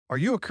Are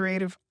you a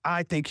creative?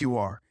 I think you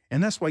are.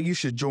 And that's why you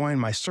should join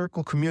my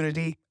circle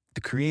community,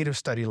 the Creative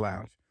Study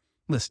Lounge.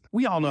 Listen,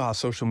 we all know how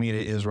social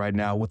media is right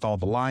now with all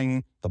the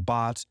lying, the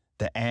bots,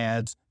 the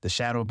ads, the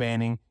shadow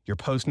banning, your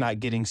post not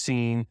getting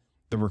seen,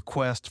 the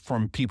request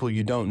from people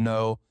you don't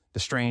know, the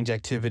strange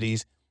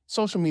activities.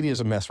 Social media is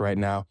a mess right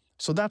now.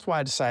 So that's why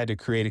I decided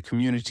to create a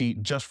community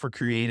just for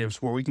creatives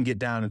where we can get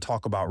down and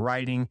talk about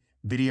writing,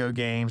 video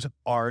games,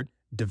 art,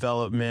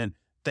 development,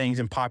 things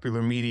in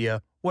popular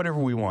media, whatever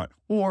we want,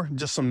 or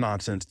just some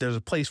nonsense. There's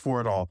a place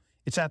for it all.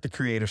 It's at the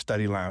Creative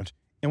Study Lounge.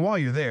 And while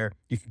you're there,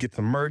 you can get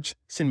some merch,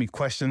 send me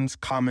questions,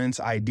 comments,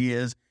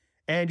 ideas,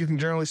 and you can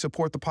generally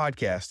support the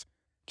podcast.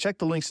 Check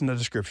the links in the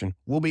description.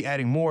 We'll be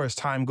adding more as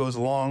time goes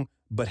along,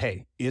 but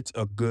hey, it's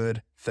a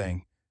good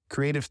thing.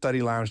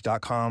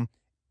 CreativeStudyLounge.com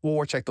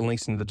or check the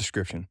links in the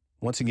description.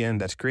 Once again,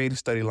 that's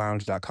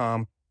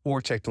CreativeStudyLounge.com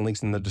or check the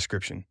links in the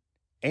description.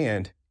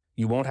 And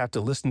you won't have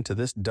to listen to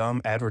this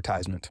dumb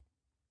advertisement.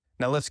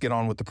 Now let's get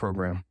on with the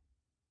program.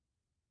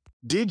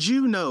 Did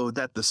you know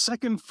that the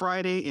second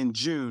Friday in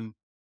January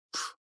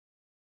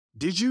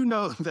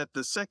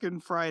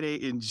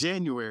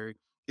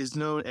is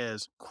known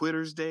as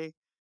Quitter's Day?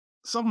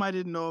 Something I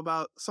didn't know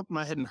about, something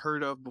I hadn't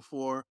heard of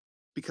before,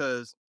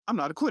 because I'm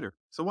not a quitter.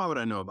 So why would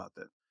I know about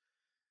that?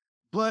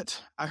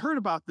 But I heard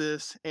about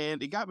this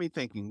and it got me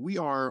thinking. We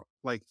are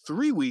like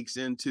 3 weeks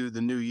into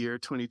the new year,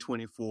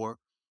 2024,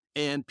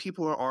 and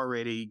people are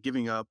already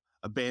giving up,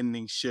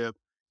 abandoning ship,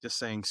 just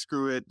saying,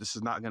 screw it, this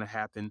is not going to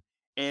happen.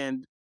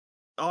 And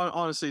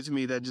honestly, to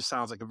me, that just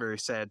sounds like a very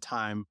sad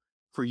time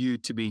for you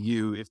to be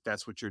you, if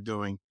that's what you're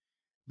doing,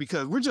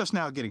 because we're just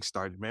now getting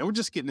started, man. We're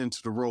just getting into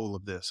the role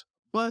of this.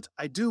 But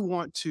I do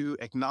want to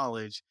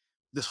acknowledge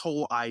this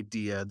whole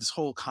idea, this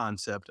whole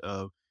concept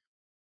of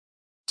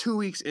 2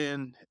 weeks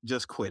in,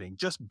 just quitting,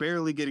 just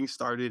barely getting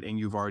started, and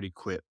you've already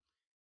quit.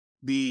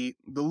 The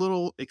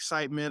little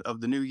excitement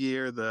of the new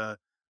year, the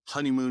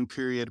honeymoon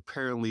period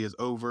apparently is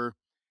over.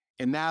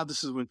 And now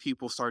this is when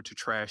people start to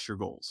trash your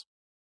goals.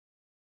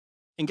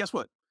 And guess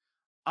what?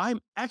 I'm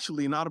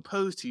actually not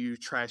opposed to you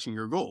trashing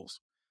your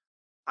goals.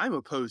 I'm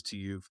opposed to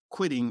you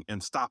quitting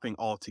and stopping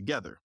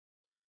altogether.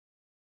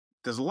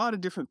 There's a lot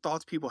of different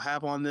thoughts people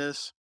have on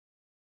this.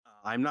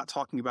 I'm not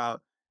talking about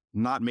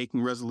not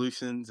making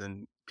resolutions,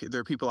 and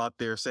there are people out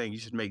there saying you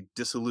should make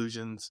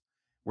disillusions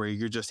where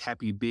you're just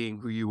happy being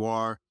who you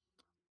are.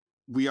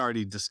 We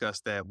already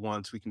discussed that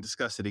once. We can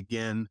discuss it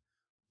again.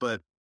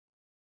 But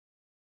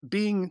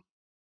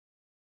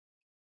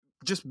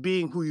just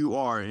being who you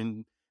are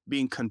and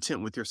being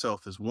content with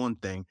yourself is one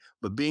thing,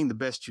 but being the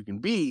best you can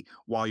be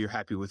while you're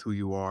happy with who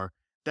you are,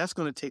 that's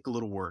going to take a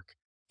little work.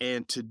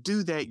 And to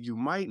do that, you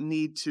might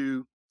need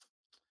to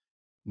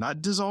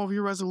not dissolve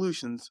your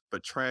resolutions,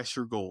 but trash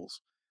your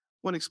goals. I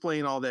want to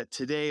explain all that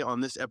today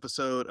on this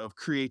episode of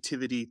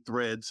Creativity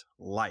Threads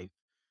Life.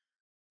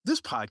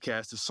 This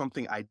podcast is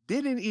something I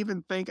didn't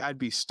even think I'd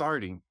be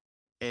starting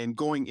and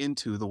going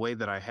into the way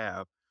that I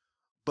have.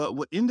 But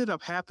what ended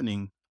up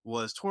happening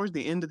was towards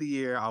the end of the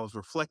year, I was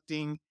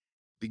reflecting.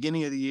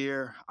 Beginning of the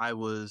year, I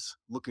was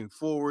looking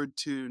forward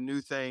to new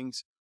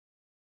things,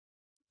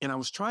 and I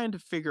was trying to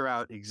figure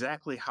out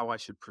exactly how I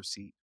should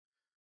proceed.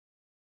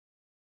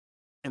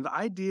 And the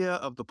idea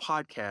of the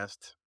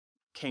podcast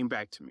came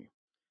back to me.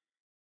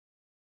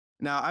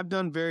 Now, I've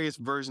done various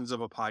versions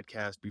of a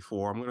podcast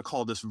before. I'm going to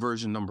call this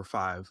version number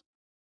 5.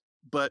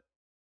 But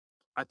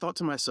I thought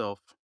to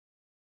myself,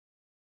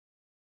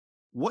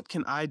 what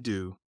can I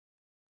do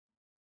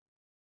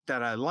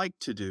that I like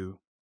to do,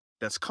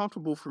 that's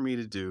comfortable for me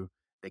to do,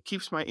 that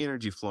keeps my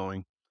energy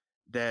flowing,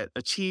 that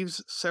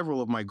achieves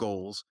several of my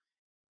goals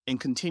and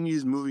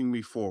continues moving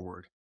me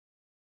forward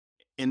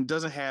and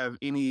doesn't have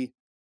any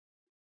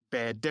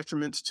bad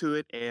detriments to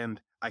it,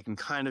 and I can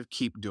kind of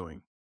keep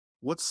doing?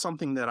 What's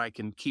something that I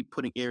can keep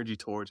putting energy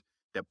towards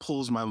that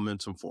pulls my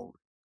momentum forward?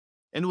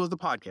 And it was the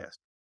podcast.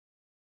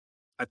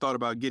 I thought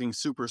about getting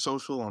super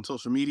social on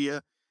social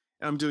media,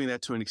 and I'm doing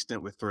that to an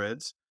extent with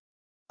Threads.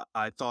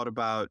 I thought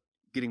about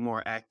getting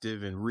more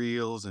active in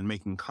Reels and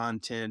making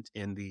content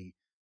in the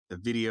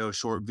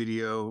short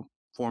video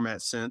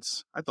format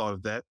sense. I thought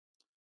of that.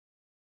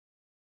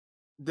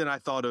 Then I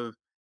thought of,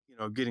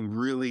 getting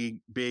really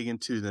big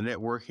into the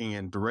networking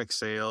and direct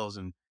sales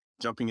and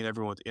jumping in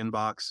everyone's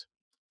inbox.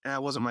 And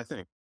that wasn't my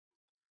thing.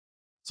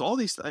 So all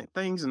these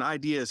things and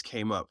ideas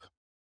came up,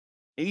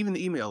 and even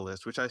the email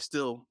list, which I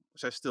still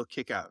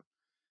kick out.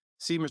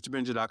 See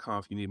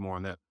MrBenja.com if you need more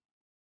on that.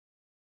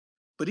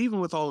 But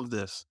even with all of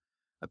this,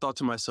 I thought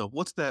to myself,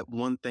 what's that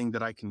one thing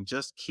that I can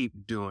just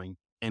keep doing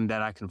and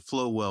that I can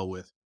flow well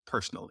with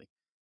personally?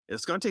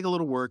 It's going to take a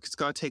little work. It's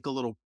going to take a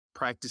little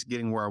practice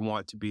getting where I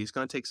want to be. It's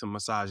going to take some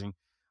massaging.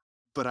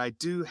 But I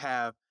do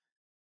have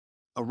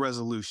a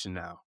resolution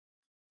now.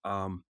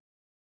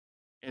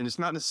 And it's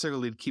not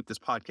necessarily to keep this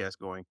podcast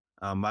going.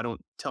 I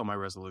don't tell my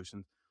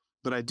resolutions,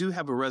 but I do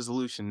have a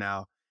resolution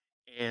now.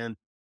 And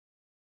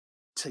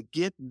to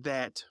get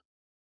that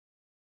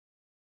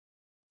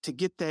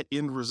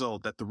end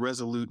result that the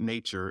resolute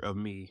nature of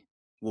me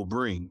will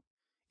bring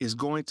is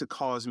going to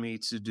cause me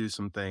to do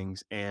some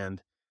things.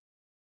 And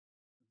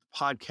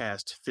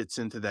podcast fits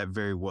into that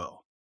very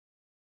well.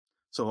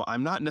 So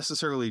I'm not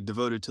necessarily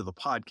devoted to the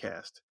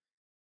podcast.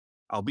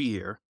 I'll be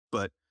here,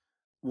 but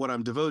what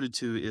I'm devoted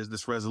to is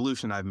this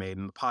resolution I've made,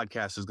 and the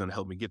podcast is going to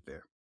help me get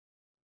there.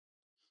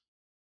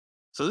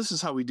 So this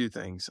is how we do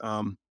things.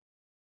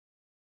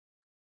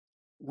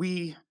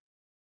 We,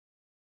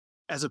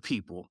 as a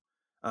people,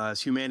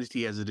 as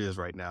humanity as it is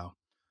right now,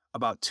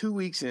 about 2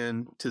 weeks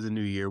into the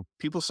new year,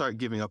 people start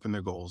giving up on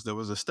their goals. There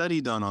was a study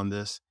done on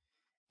this,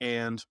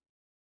 and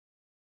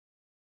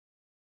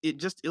it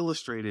just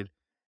illustrated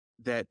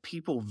that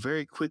people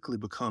very quickly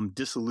become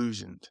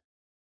disillusioned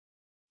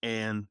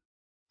and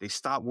they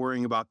stop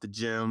worrying about the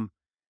gym.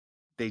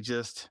 They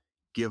just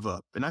give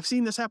up. And I've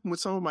seen this happen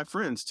with some of my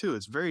friends too.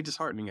 It's very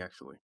disheartening,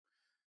 actually,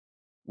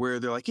 where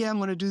they're like, yeah, I'm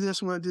going to do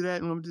this, I'm going to do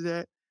that, I'm going to do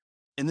that.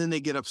 And then they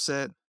get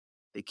upset.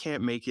 They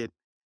can't make it.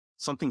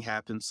 Something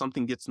happens,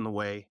 something gets in the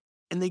way,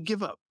 and they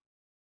give up.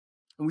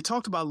 And we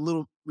talked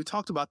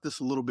about this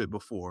a little bit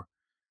before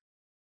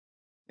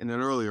in an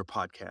earlier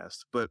podcast,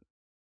 but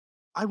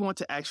I want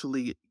to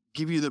actually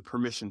give you the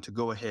permission to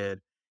go ahead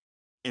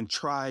and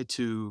try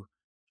to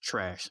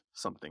trash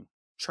something,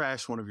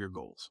 trash one of your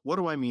goals. What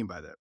do I mean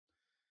by that?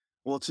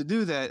 Well, to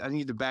do that, I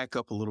need to back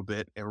up a little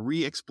bit and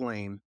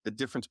re-explain the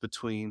difference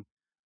between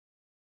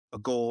a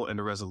goal and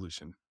a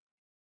resolution.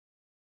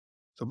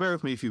 So bear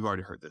with me if you've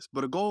already heard this,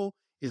 but a goal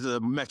is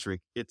a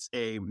metric. It's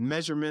a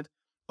measurement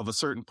of a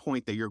certain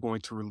point that you're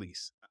going to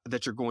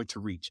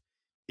reach.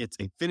 It's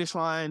a finish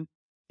line.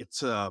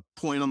 It's a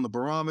point on the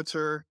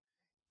barometer.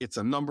 It's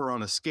a number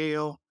on a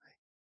scale.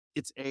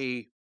 It's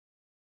a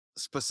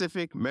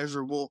specific,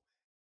 measurable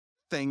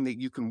thing that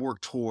you can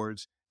work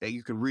towards, that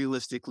you can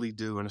realistically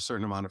do in a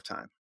certain amount of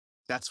time.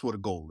 That's what a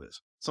goal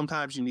is.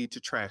 Sometimes you need to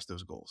trash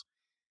those goals.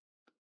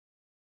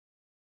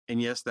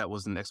 And yes, that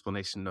was an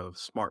explanation of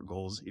SMART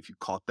goals, if you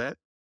caught that.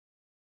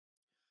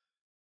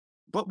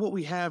 But what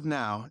we have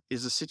now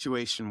is a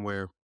situation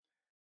where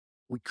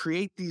we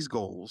create these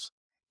goals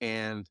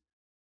and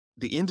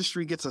the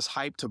industry gets us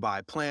hyped to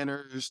buy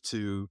planners,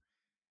 to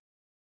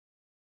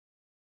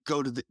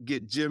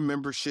get gym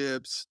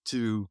memberships,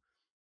 to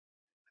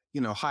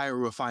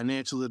hire a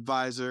financial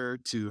advisor,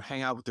 to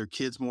hang out with their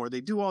kids more.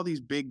 They do all these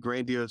big,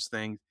 grandiose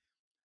things.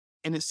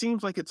 And it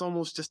seems like it's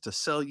almost just to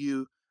sell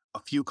you a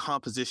few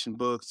composition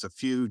books, a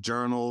few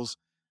journals,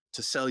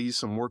 to sell you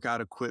some workout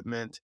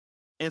equipment.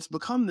 And it's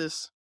become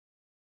this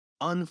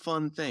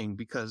unfun thing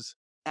because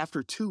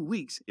after 2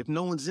 weeks, if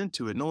no one's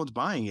into it, no one's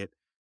buying it.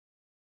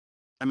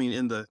 I mean,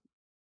 in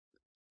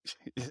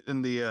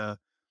the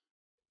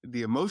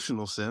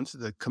emotional sense,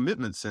 the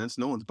commitment sense,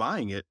 no one's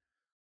buying it.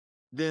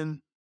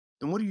 Then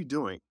what are you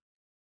doing?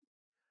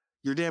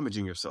 You're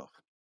damaging yourself.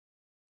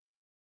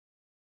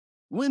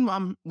 When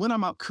I'm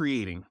out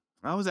creating,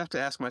 I always have to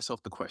ask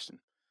myself the question,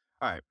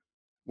 all right,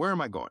 where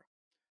am I going?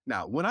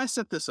 Now, when I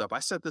set this up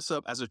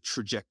as a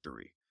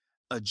trajectory,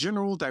 a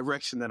general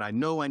direction that I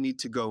know I need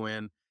to go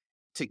in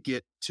to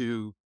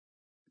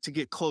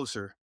get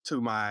closer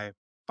to my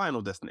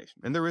final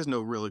destination. And there is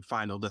no really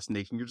final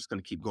destination. You're just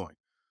going to keep going.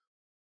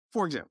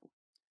 For example,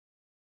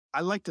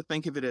 I like to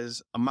think of it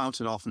as a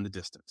mountain off in the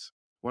distance.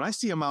 When I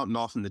see a mountain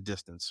off in the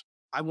distance,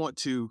 I want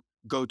to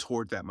go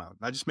toward that mountain.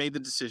 I just made the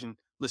decision,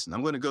 listen,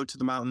 I'm going to go to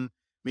the mountain.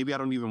 Maybe I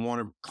don't even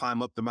want to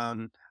climb up the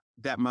mountain.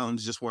 That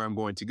mountain's just where I'm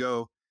going to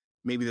go.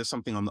 Maybe there's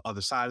something on the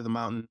other side of the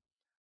mountain.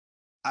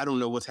 I don't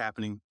know what's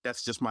happening.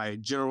 That's just my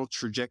general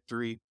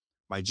trajectory,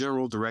 my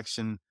general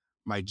direction,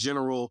 my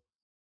general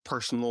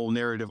personal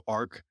narrative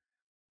arc.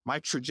 My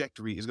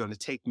trajectory is going to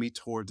take me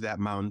towards that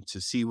mountain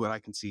to see what I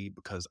can see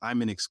because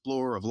I'm an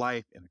explorer of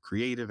life and a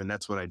creative, and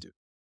that's what I do.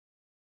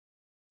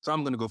 So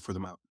I'm going to go for the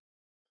mountain.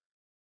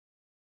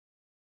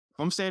 If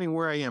I'm standing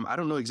where I am, I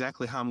don't know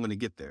exactly how I'm going to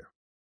get there.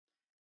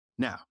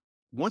 Now,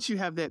 once you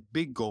have that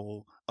big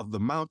goal of the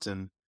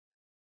mountain,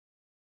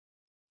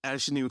 I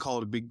shouldn't even call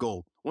it a big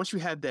goal. Once you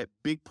have that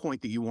big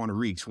point that you want to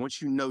reach,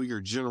 once you know your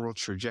general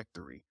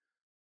trajectory,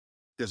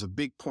 there's a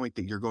big point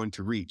that you're going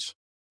to reach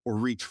or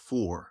reach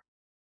for.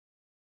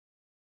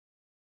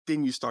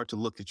 Then you start to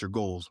look at your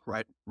goals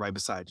right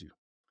beside you.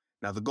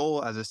 Now, the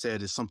goal, as I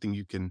said, is something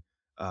you can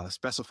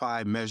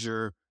specify,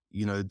 measure,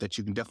 that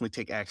you can definitely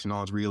take action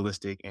on, is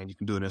realistic, and you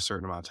can do it in a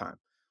certain amount of time.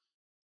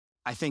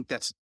 I think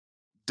that's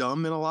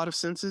dumb in a lot of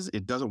senses.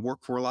 It doesn't work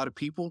for a lot of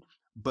people,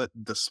 but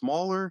the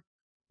smaller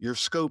your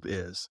scope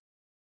is,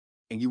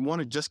 and you want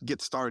to just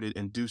get started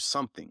and do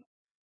something,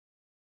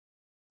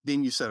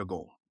 then you set a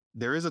goal.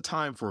 There is a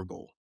time for a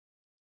goal.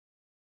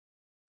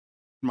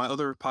 My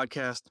other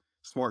podcast,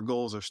 Smart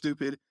Goals Are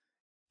Stupid,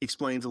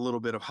 explains a little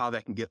bit of how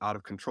that can get out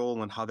of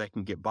control and how that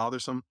can get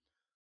bothersome.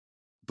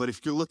 But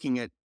if you're looking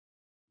at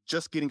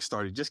just getting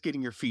started, just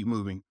getting your feet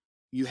moving,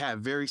 you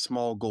have very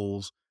small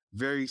goals,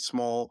 very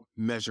small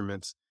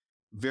measurements,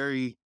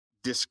 very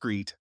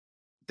discrete.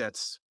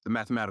 That's the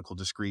mathematical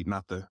discrete,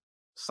 not the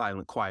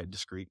silent, quiet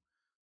discrete.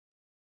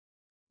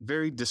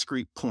 Very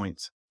discrete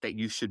points that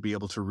you should be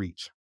able to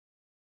reach.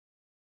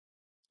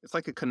 It's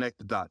like a connect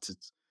the dots.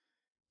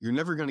 You're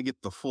never going to get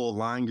the full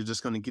line. You're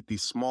just going to get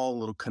these small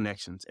little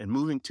connections, and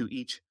moving to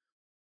each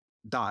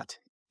dot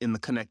in the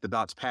connect the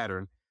dots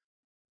pattern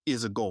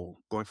is a goal,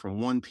 going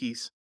from one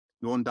piece,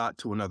 one dot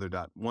to another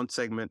dot. One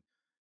segment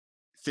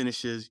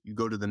finishes, you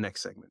go to the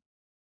next segment.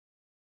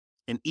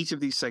 And each of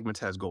these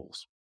segments has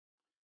goals.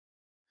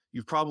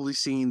 You've probably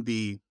seen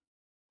the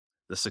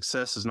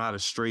success is not a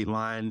straight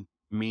line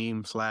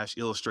meme /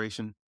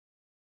 illustration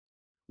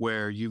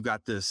where you've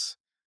got this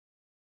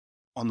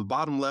on the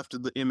bottom left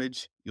of the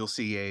image, you'll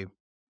see a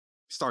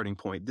starting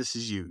point. This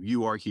is you.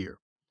 You are here.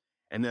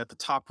 And then at the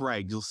top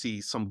right, you'll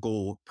see some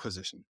goal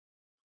position,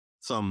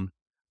 some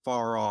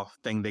far off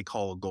thing they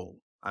call a goal.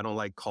 I don't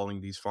like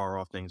calling these far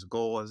off things a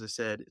goal. As I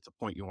said, it's a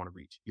point you want to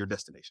reach, your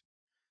destination.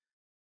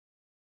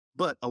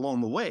 But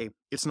along the way,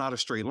 it's not a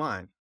straight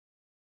line.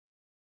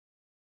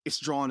 It's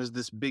drawn as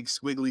this big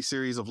squiggly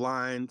series of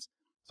lines.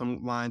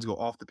 Some lines go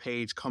off the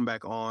page, come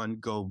back on,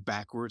 go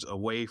backwards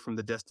away from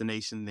the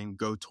destination, then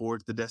go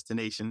towards the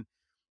destination.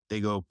 They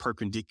go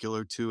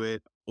perpendicular to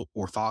it,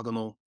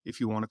 orthogonal, if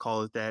you want to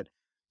call it that.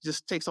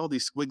 Just takes all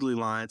these squiggly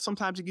lines.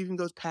 Sometimes it even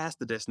goes past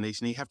the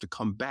destination and you have to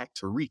come back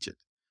to reach it.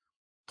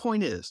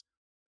 Point is,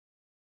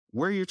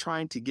 where you're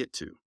trying to get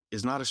to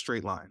is not a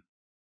straight line.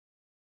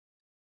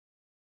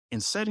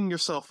 And setting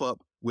yourself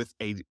up with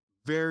a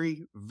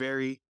very,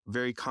 very,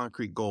 very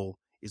concrete goal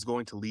is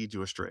going to lead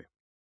you astray.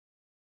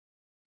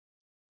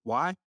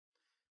 Why?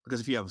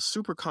 Because if you have a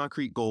super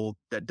concrete goal,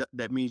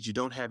 that means you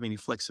don't have any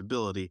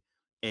flexibility,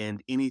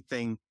 and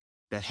anything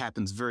that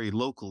happens very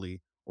locally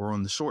or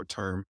on the short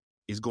term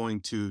is going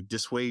to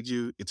dissuade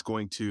you. It's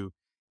going to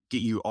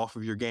get you off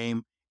of your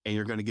game, and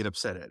you're going to get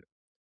upset at it.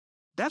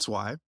 That's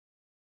why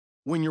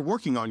when you're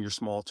working on your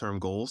small term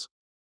goals,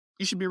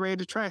 you should be ready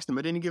to trash them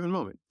at any given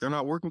moment. They're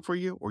not working for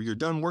you or you're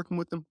done working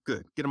with them.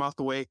 Good. Get them out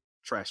the way,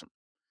 trash them.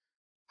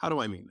 How do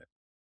I mean that?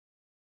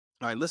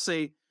 All right, let's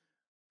say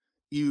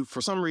you,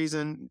 for some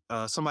reason,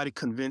 somebody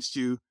convinced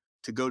you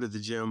to go to the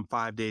gym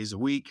 5 days a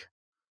week.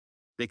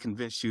 They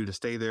convinced you to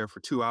stay there for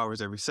 2 hours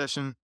every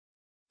session.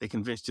 They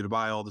convinced you to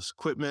buy all this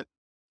equipment.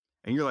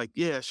 And you're like,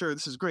 yeah, sure,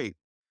 this is great.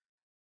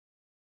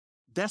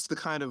 That's the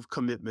kind of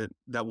commitment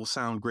that will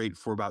sound great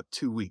for about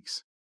 2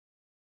 weeks.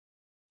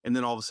 And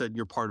then all of a sudden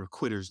you're part of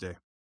Quitter's Day.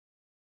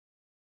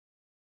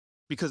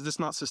 Because it's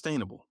not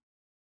sustainable.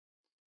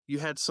 You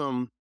had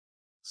some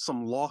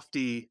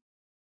lofty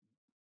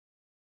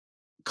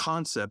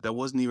concept that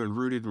wasn't even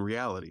rooted in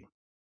reality.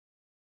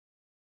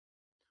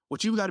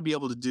 What you've got to be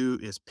able to do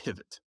is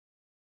pivot.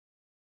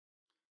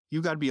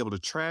 You've got to be able to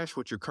trash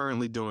what you're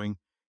currently doing,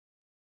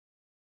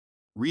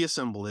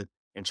 reassemble it,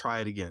 and try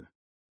it again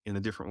in a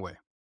different way.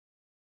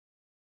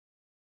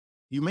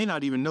 You may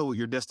not even know what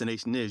your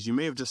destination is. You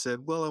may have just said,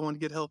 well, I want to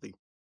get healthy.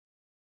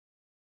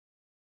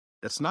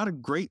 That's not a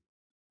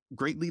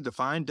greatly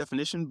defined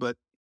definition, but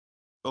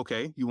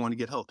okay, you want to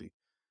get healthy.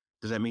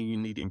 Does that mean you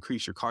need to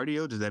increase your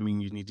cardio? Does that mean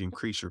you need to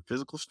increase your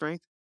physical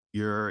strength,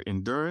 your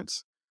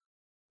endurance,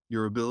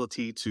 your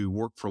ability to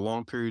work for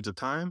long periods of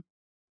time,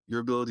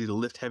 your ability to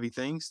lift heavy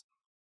things?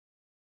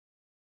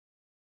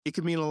 It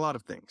could mean a lot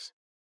of things.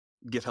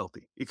 Get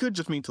healthy. It could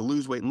just mean to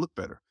lose weight and look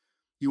better.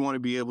 You want to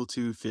be able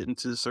to fit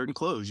into certain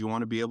clothes. You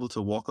want to be able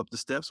to walk up the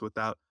steps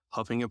without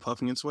huffing and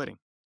puffing and sweating.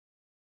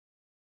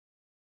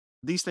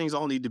 These things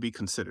all need to be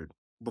considered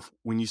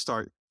when you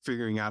start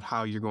figuring out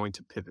how you're going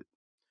to pivot.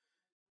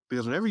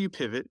 Because whenever you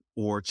pivot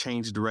or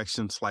change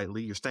direction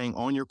slightly, you're staying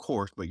on your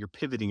course, but you're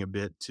pivoting a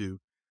bit to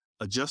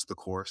adjust the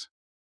course.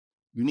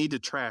 You need to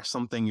trash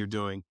something you're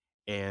doing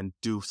and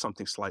do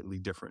something slightly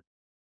different.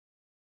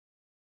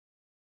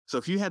 So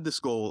if you had this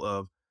goal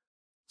of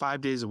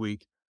 5 days a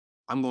week,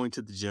 I'm going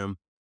to the gym.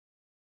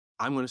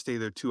 I'm going to stay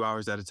there 2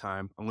 hours at a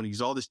time. I'm going to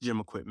use all this gym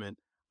equipment.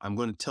 I'm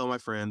going to tell my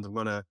friends, I'm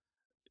going to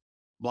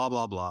blah,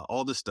 blah, blah,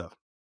 all this stuff.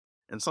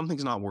 And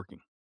something's not working.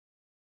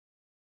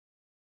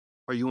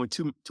 Are you going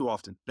too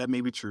often? That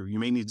may be true. You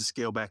may need to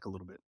scale back a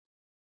little bit.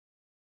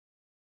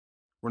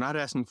 We're not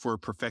asking for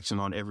perfection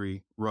on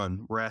every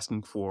run. We're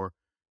asking for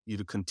you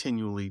to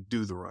continually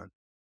do the run.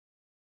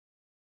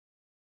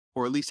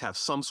 Or at least have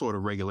some sort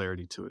of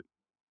regularity to it.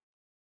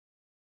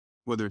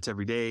 Whether it's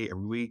every day,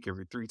 every week,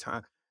 every 3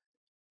 times.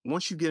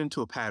 Once you get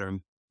into a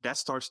pattern, that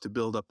starts to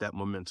build up that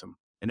momentum.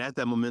 And as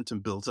that momentum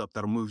builds up,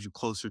 that'll move you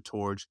closer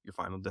towards your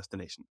final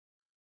destination.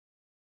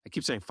 I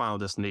keep saying final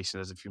destination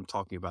as if I'm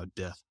talking about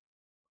death,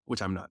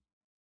 which I'm not.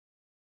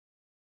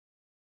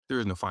 There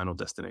is no final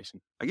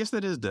destination. I guess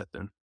that is death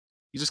then.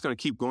 You're just going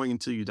to keep going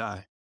until you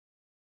die.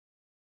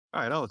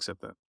 All right, I'll accept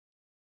that.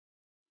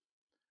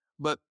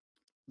 But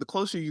the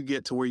closer you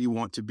get to where you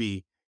want to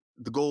be,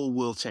 the goal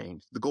will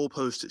change. The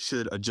goalpost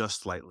should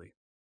adjust slightly.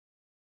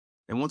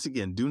 And once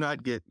again, do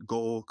not get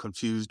goal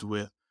confused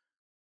with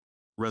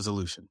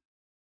resolution.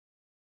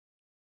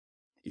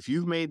 If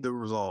you've made the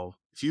resolve,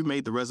 if you've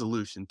made the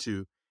resolution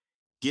to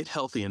get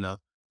healthy enough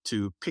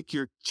to pick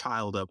your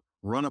child up,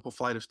 run up a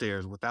flight of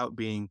stairs without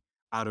being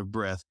out of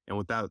breath and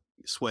without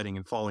sweating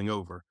and falling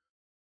over,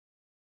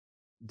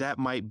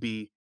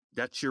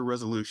 that's your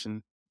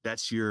resolution.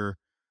 That's your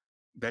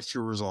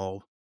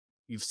resolve.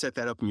 You've set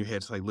that up in your head.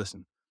 It's like,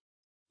 listen,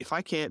 if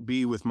I can't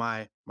be with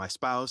my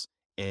spouse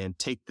and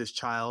take this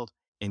child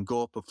and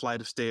go up a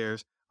flight of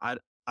stairs, I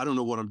I don't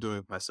know what I'm doing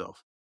with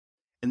myself.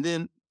 And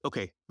then,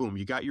 okay, boom,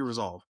 you got your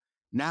resolve.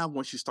 Now,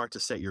 once you start to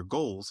set your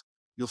goals,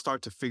 you'll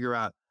start to figure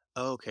out,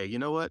 okay, you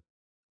know what?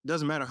 It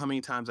doesn't matter how many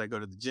times I go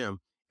to the gym.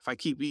 If I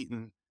keep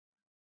eating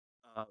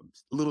uh,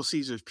 Little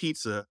Caesars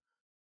pizza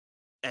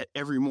at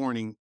every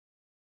morning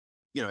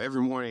at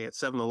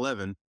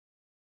 7-Eleven,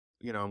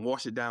 and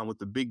wash it down with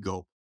the big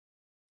gulp,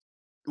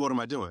 what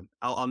am I doing?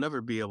 I'll never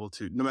be able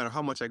to, no matter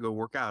how much I go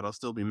work out, I'll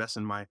still be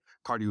messing my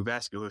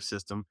cardiovascular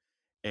system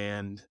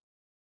and,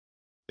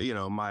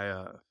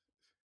 my,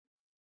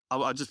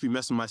 I'll just be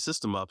messing my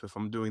system up if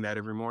I'm doing that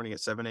every morning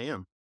at 7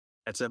 a.m.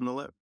 at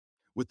 7-Eleven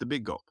with the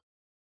big gulp.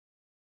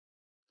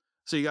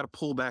 So you got to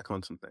pull back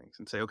on some things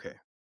and say, okay,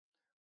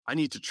 I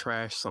need to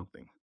trash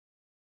something.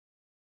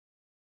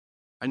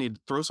 I need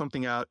to throw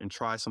something out and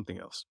try something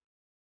else.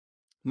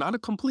 Not a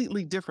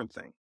completely different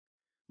thing,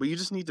 but you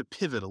just need to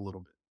pivot a little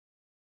bit.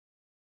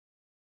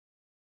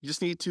 You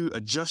just need to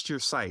adjust your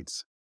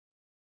sights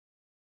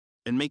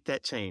and make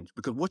that change,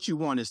 because what you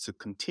want is to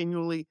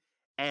continually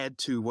add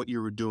to what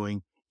you were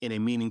doing in a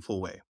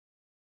meaningful way.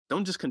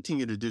 Don't just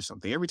continue to do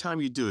something. Every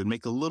time you do it,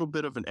 make a little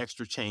bit of an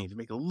extra change,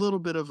 make a little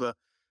bit of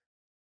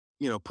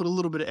put a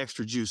little bit of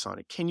extra juice on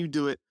it. Can you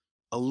do it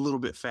a little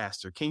bit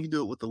faster? Can you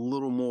do it with a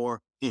little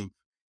more ink?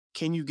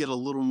 Can you get a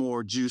little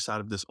more juice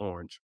out of this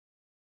orange?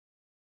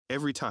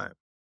 Every time.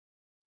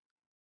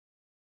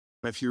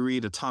 If you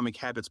read Atomic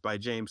Habits by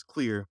James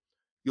Clear,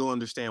 you'll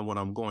understand what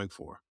I'm going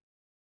for.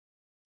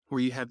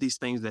 Where you have these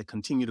things that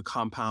continue to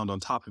compound on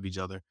top of each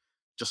other,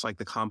 just like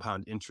the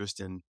compound interest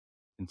in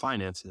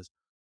finances.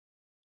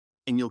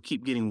 And you'll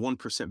keep getting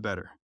 1%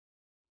 better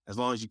as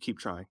long as you keep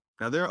trying.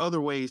 Now, there are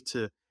other ways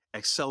to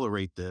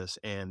accelerate this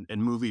and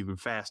move even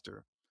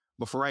faster.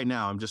 But for right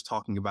now, I'm just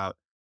talking about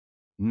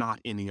not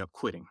ending up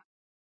quitting,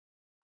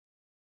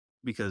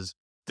 because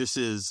this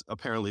is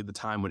apparently the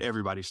time when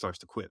everybody starts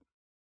to quit.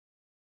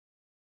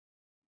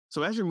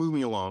 So as you're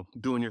moving along,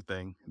 doing your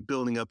thing,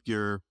 building up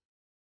your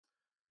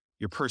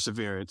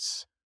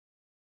perseverance,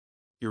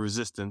 your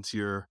resistance,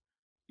 your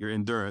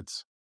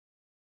endurance,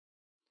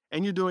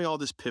 and you're doing all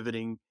this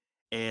pivoting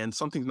and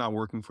something's not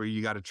working for you,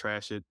 you got to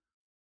trash it.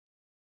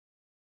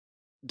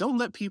 Don't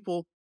let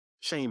people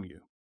shame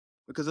you,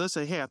 because they'll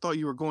say, hey, I thought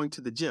you were going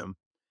to the gym.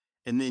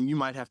 And then you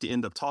might have to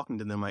end up talking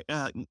to them like,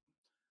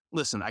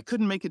 listen, I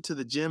couldn't make it to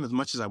the gym as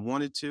much as I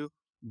wanted to,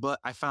 but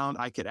I found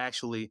I could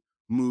actually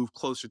move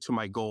closer to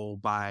my goal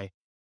by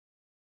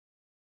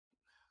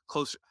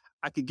closer.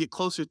 I could get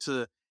closer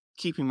to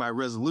keeping my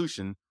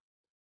resolution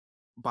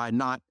by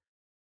not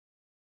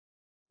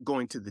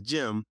going to the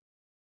gym,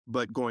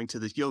 but going to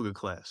this yoga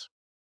class.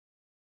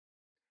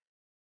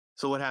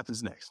 So what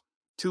happens next?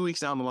 2 weeks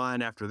down the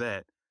line after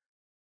that,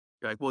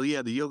 you're like, well,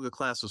 yeah, the yoga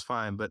class was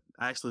fine, but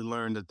I actually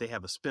learned that they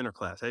have a spinner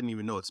class. I didn't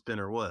even know what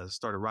spinner was.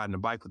 Started riding a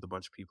bike with a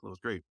bunch of people. It was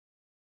great.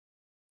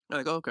 I'm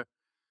like, oh, okay.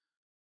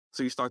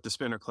 So you start the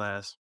spinner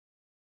class.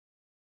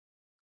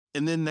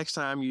 And then next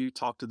time you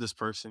talk to this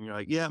person, you're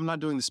like, yeah, I'm not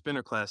doing the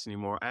spinner class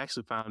anymore. I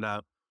actually found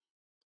out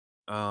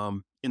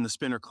in the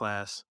spinner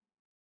class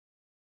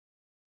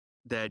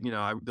that,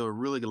 there were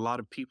really a lot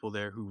of people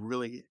there who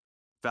really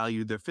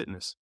valued their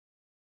fitness.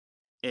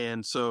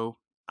 And so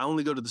I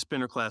only go to the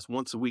spinner class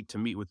once a week to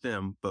meet with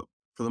them. But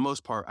for the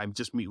most part, I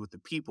just meet with the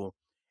people,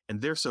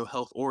 and they're so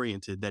health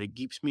oriented that it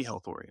keeps me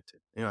health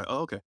oriented. And you're like,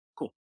 oh, okay,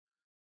 cool.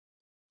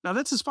 Now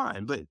this is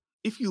fine. But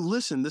if you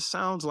listen, this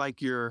sounds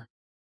like you're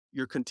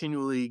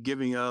continually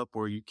giving up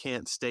or you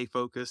can't stay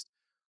focused.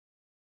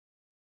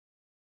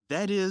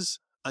 That is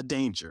a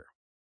danger.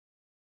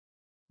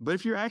 But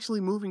if you're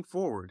actually moving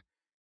forward,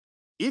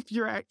 if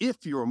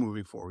you're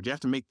moving forward, you have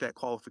to make that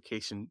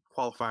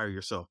qualifier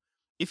yourself.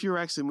 If you're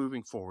actually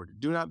moving forward,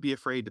 do not be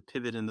afraid to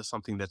pivot into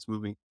something that's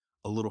moving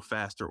a little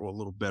faster or a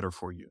little better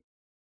for you.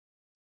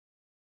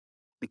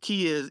 The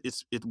key is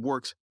it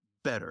works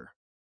better.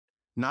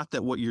 Not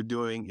that what you're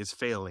doing is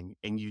failing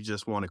and you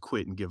just want to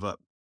quit and give up.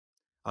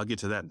 I'll get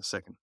to that in a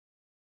second.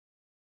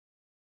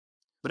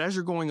 But as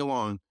you're going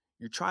along,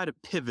 you try to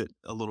pivot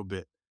a little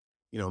bit.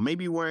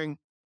 Maybe wearing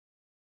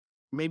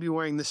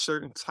this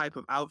certain type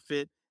of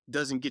outfit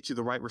doesn't get you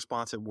the right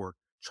response at work.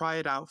 Try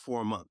it out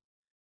for a month.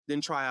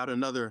 Then try out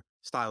another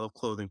style of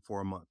clothing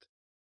for a month.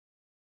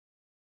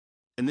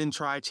 And then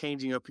try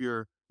changing up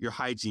your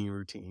hygiene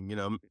routine.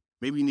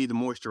 Maybe you need to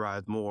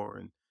moisturize more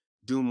and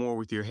do more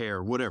with your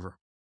hair, whatever.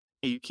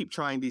 And you keep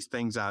trying these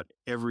things out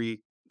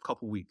every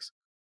couple weeks.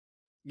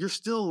 You're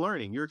still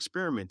learning, you're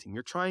experimenting,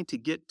 you're trying to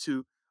get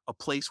to a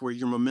place where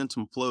your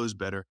momentum flows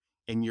better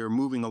and you're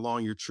moving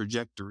along your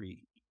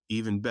trajectory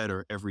even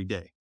better every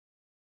day.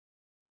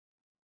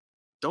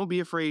 Don't be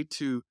afraid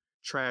to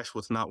trash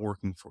what's not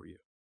working for you.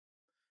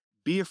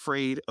 Be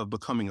afraid of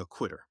becoming a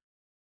quitter.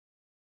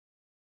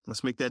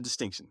 Let's make that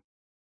distinction.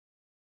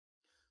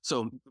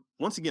 So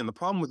once again, the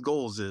problem with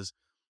goals is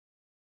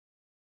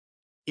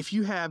if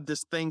you have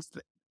this thing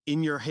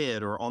in your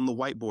head or on the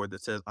whiteboard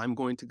that says, I'm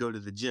going to go to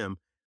the gym,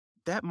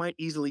 that might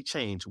easily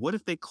change. What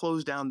if they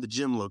close down the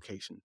gym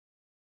location?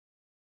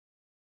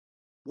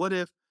 What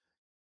if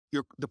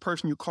the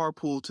person you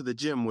carpool to the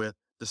gym with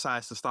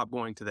decides to stop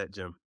going to that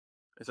gym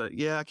It's like,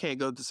 yeah, I can't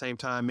go at the same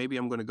time. Maybe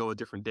I'm going to go a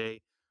different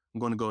day. I'm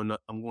going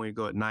to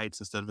go at nights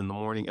instead of in the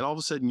morning. And all of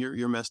a sudden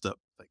you're messed up.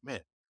 Like, man,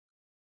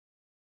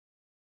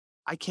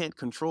 I can't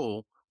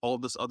control all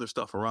this other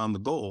stuff around the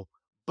goal,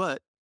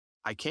 but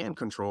I can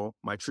control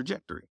my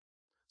trajectory.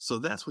 So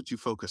that's what you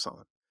focus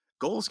on.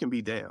 Goals can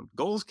be damned.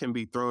 Goals can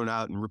be thrown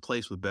out and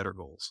replaced with better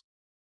goals.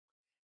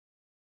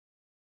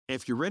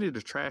 If you're ready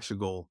to trash a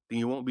goal, then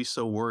you won't be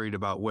so worried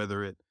about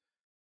whether it,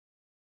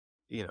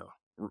 you know,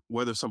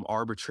 whether some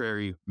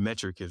arbitrary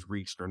metric is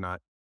reached or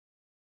not.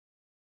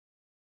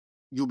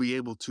 You'll be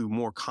able to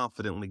more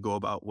confidently go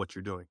about what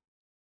you're doing.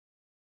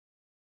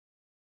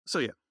 So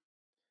yeah,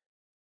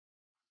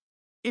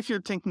 if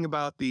you're thinking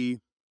about the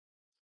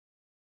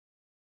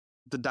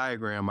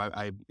diagram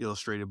I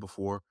illustrated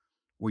before,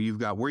 where you've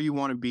got where you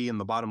want to be in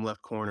the bottom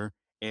left corner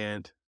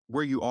and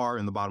where you are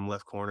in the bottom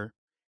left corner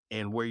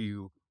and where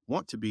you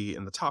want to be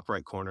in the top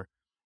right corner,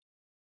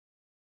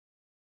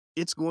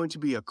 it's going to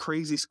be a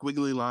crazy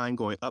squiggly line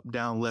going up,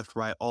 down, left,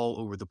 right, all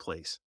over the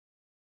place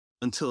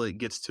until it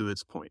gets to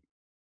its point.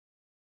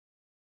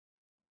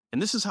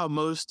 And this is how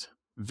most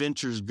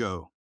ventures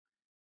go.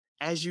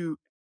 As you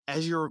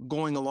as you're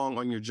going along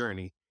on your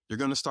journey, you're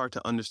going to start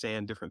to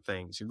understand different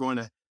things. You're going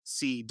to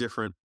see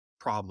different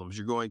problems.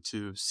 You're going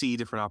to see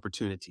different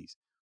opportunities.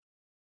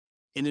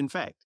 And in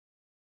fact,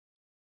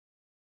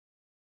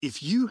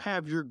 if you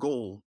have your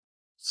goal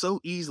so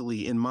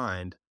easily in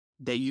mind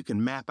that you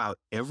can map out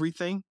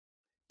everything,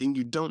 then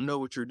you don't know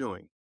what you're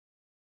doing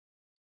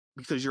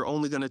because you're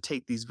only going to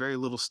take these very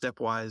little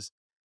stepwise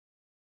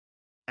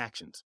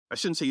actions. I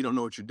shouldn't say you don't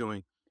know what you're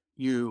doing.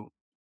 You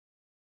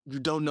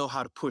don't know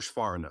how to push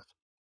far enough.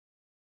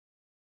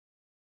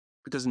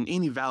 Because in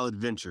any valid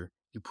venture,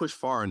 you push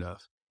far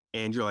enough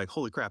and you're like,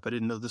 holy crap, I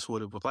didn't know this is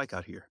what it was like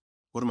out here.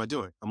 What am I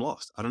doing? I'm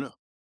lost. I don't know.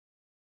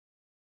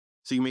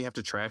 So you may have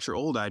to trash your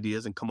old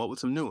ideas and come up with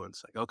some new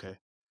ones. Like, okay,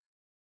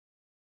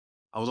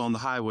 I was on the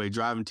highway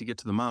driving to get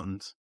to the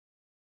mountains.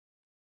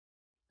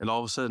 And all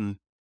of a sudden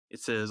it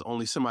says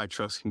only semi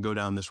trucks can go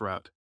down this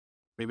route.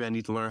 Maybe I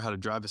need to learn how to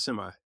drive a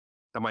semi.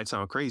 That might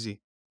sound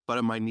crazy, but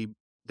that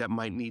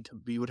might need to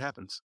be what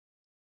happens.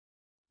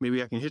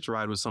 Maybe I can hitch a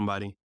ride with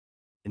somebody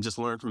and just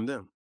learn from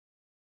them.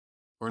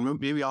 Or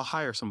maybe I'll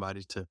hire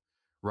somebody to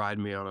ride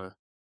me on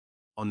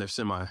their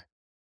semi.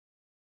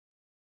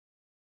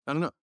 I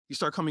don't know. You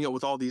start coming up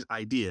with all these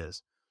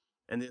ideas.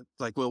 And it's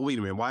like, well, wait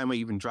a minute. Why am I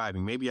even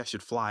driving? Maybe I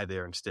should fly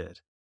there instead.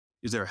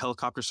 Is there a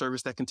helicopter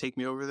service that can take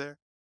me over there?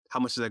 How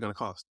much is that going to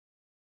cost?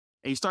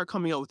 And you start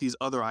coming up with these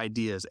other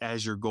ideas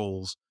as your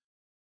goals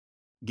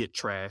get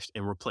trashed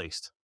and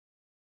replaced.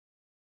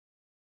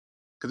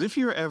 Because if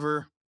you're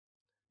ever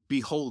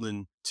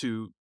beholden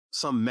to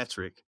some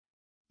metric,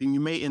 then you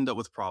may end up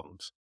with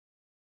problems.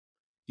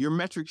 Your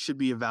metric should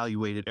be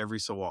evaluated every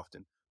so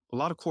often. A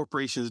lot of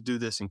corporations do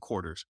this in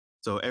quarters.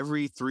 So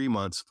every 3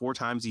 months, 4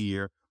 times a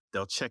year,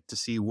 they'll check to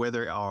see where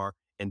they are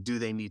and do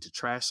they need to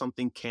trash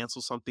something,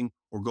 cancel something,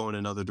 or go in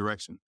another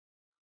direction,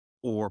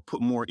 or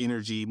put more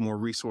energy, more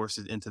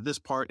resources into this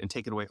part and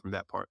take it away from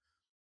that part.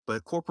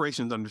 But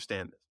corporations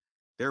understand this.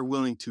 They're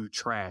willing to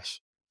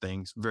trash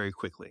things very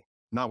quickly.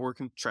 Not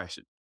working, trash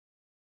it.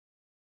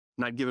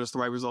 Not giving us the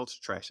right results,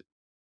 trash it.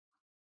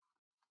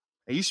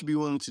 And you should be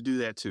willing to do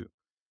that too.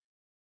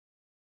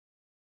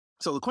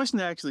 So the question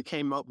that I actually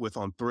came up with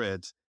on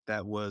Threads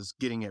that was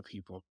getting at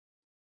people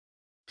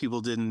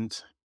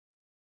didn't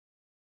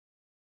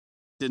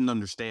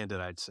understand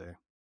it, I'd say,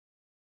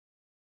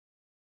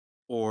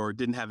 or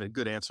didn't have a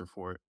good answer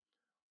for it,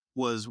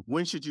 was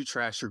when should you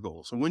trash your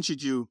goals? And when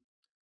should you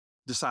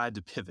decide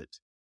to pivot?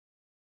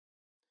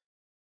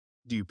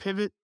 Do you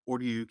pivot or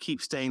do you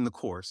keep staying the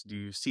course? Do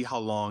you see how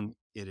long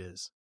it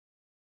is?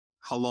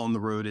 How long the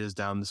road is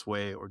down this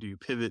way? Or do you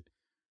pivot?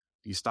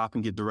 Do you stop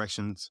and get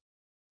directions?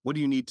 What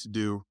do you need to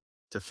do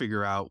to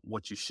figure out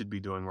what you should be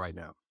doing right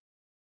now?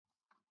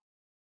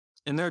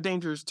 And there are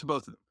dangers to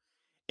both of them.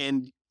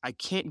 And I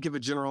can't give a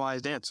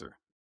generalized answer.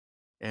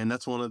 And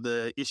that's one of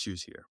the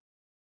issues here.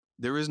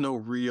 There is no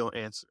real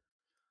answer.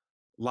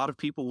 A lot of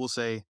people will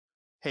say,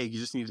 hey, you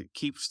just need to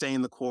keep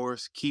staying the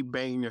course, keep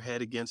banging your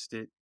head against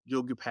it.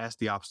 You'll get past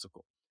the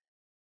obstacle.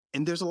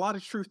 And there's a lot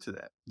of truth to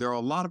that. There are a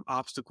lot of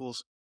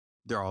obstacles.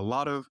 There are a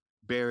lot of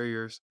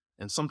barriers.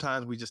 And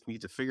sometimes we just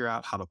need to figure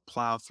out how to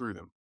plow through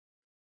them.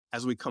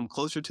 As we come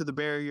closer to the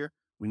barrier,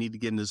 we need to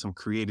get into some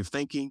creative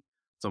thinking,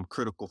 some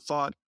critical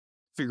thought,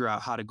 figure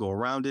out how to go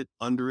around it,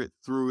 under it,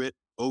 through it,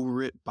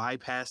 over it,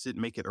 bypass it,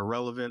 make it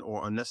irrelevant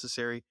or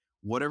unnecessary,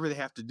 whatever they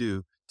have to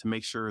do to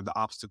make sure the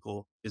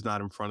obstacle is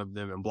not in front of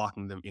them and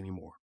blocking them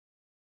anymore.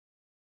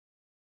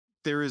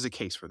 There is a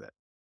case for that.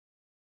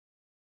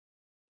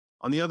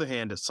 On the other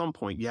hand, at some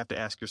point, you have to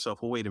ask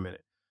yourself, well, wait a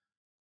minute.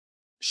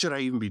 Should I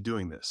even be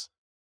doing this?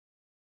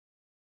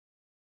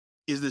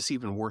 Is this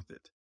even worth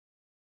it?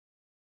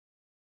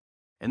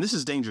 And this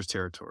is dangerous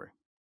territory.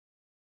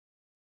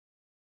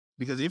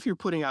 Because if you're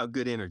putting out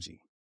good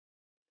energy,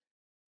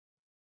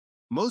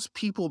 most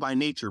people by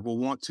nature will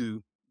want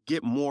to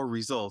get more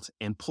results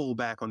and pull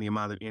back on the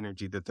amount of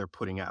energy that they're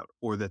putting out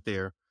or that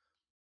they're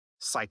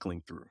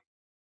cycling through.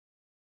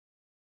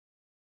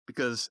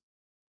 because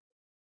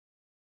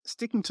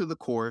sticking to the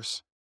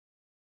course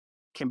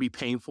can be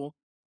painful.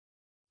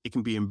 It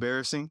can be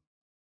embarrassing.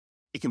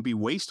 It can be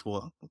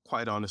wasteful,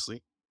 quite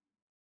honestly.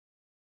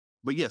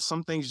 But yes,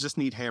 some things just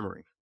need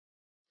hammering.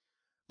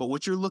 But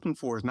what you're looking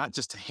for is not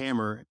just to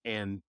hammer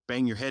and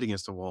bang your head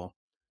against the wall.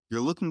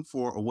 You're looking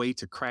for a way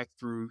to crack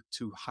through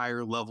to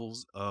higher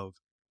levels of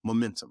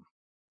momentum,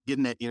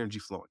 getting that energy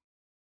flowing.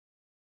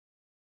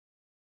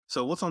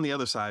 So what's on the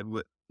other side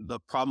with the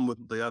problem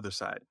with the other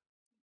side?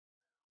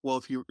 Well,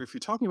 if you're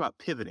talking about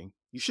pivoting,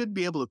 you should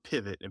be able to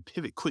pivot and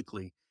pivot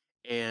quickly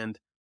and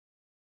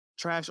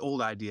trash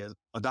old ideas,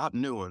 adopt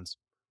new ones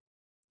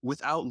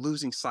without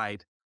losing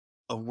sight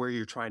of where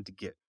you're trying to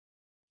get.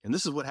 And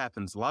this is what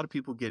happens. A lot of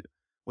people get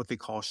what they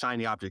call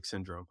shiny object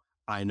syndrome.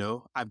 I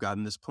know I've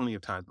gotten this plenty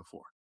of times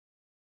before.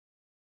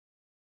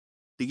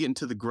 They get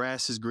into the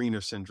grass is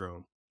greener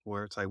syndrome,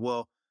 where it's like,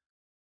 well,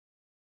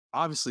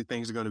 obviously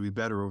things are going to be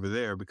better over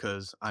there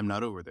because I'm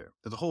not over there.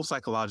 There's a whole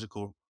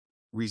psychological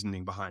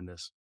reasoning behind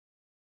this.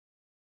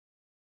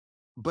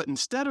 But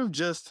instead of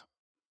just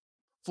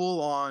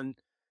full on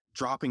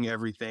dropping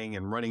everything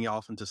and running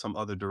off into some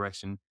other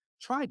direction,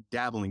 try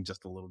dabbling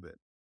just a little bit.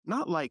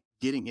 Not like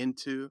getting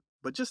into,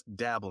 but just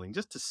dabbling,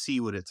 just to see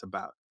what it's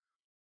about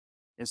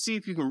and see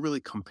if you can really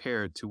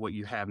compare it to what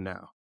you have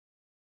now.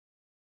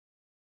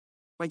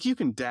 Like you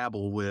can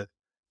dabble with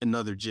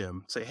another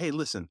gym. Say, hey,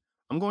 listen,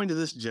 I'm going to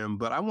this gym,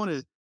 but I want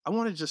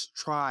to just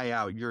try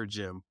out your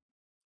gym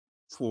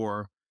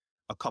for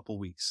a couple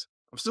weeks.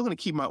 I'm still going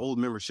to keep my old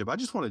membership. I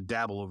just want to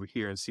dabble over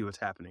here and see what's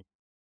happening.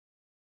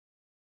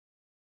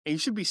 And you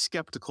should be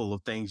skeptical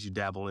of things you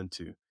dabble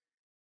into.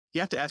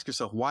 You have to ask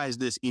yourself, why is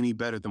this any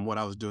better than what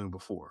I was doing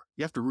before?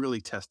 You have to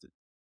really test it.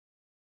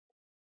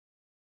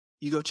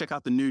 You go check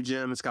out the new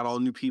gym. It's got all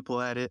new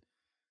people at it.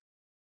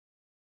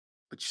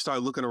 But you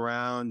start looking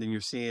around and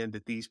you're seeing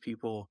that these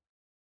people,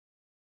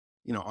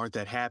 aren't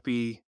that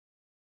happy.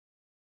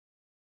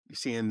 You're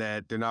seeing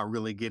that they're not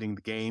really getting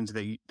the gains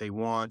they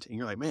want. And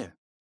you're like, man,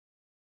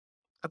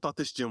 I thought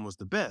this gym was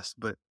the best,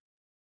 but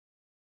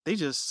they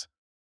just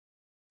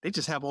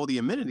have all the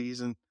amenities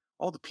and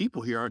all the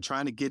people here aren't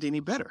trying to get any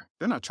better.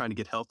 They're not trying to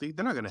get healthy.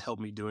 They're not going to help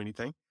me do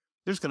anything.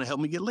 They're just going to help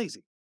me get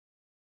lazy.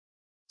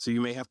 So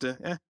you may have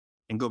to,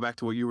 and go back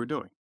to what you were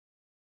doing.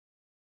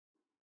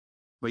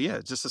 But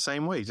yeah, just the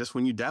same way. Just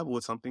when you dabble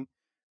with something,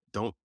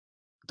 don't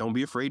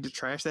be afraid to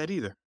trash that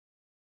either.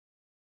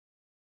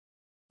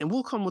 And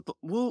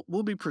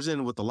we'll be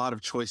presented with a lot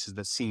of choices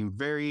that seem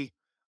very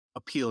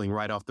appealing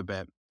right off the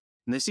bat.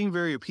 And they seem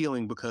very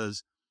appealing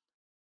because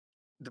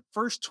the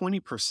first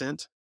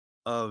 20%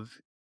 of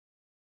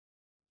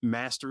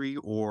mastery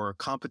or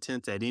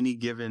competence at any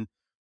given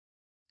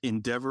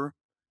endeavor,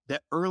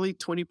 that early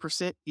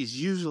 20% is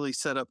usually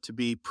set up to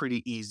be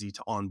pretty easy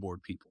to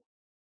onboard people.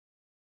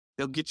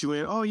 They'll get you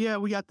in, oh yeah,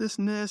 we got this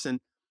and this, and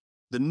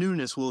the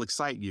newness will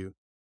excite you.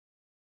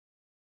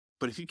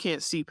 But if you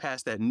can't see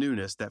past that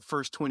newness, that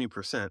first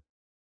 20%,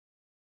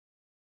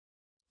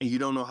 and you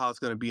don't know how it's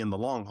going to be in the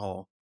long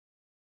haul,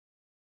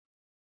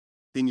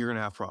 then you're going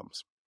to have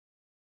problems.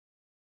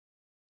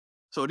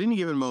 So at any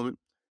given moment,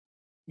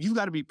 you've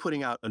got to be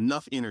putting out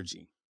enough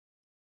energy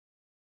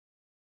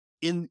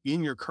in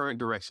your current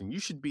direction. You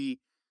should be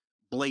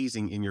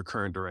blazing in your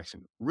current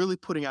direction, really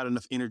putting out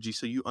enough energy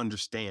so you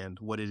understand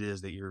what it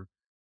is that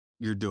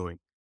you're doing.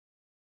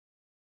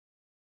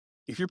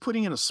 If you're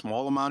putting in a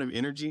small amount of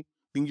energy,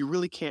 then you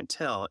really can't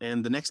tell.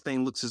 And the next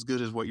thing looks as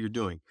good as what you're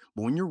doing.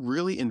 But when you're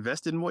really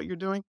invested in what you're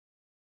doing,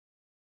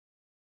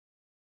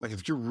 like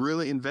if you're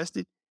really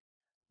invested,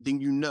 then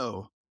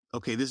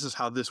okay, this is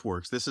how this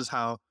works. This is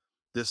how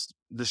this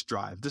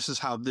drive, this is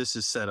how this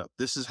is set up.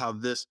 This is how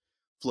this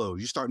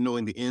flows. You start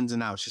knowing the ins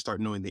and outs. You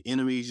start knowing the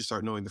enemies. You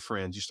start knowing the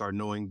friends. You start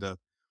knowing the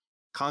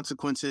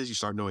consequences. You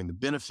start knowing the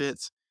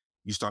benefits.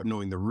 You start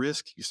knowing the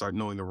risk. You start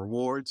knowing the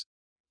rewards,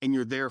 and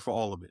you're there for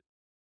all of it.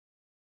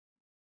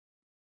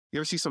 You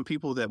ever see some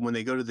people that when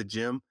they go to the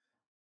gym,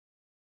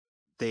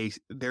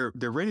 they're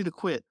ready to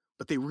quit,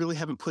 but they really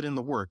haven't put in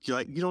the work. You're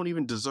like, you don't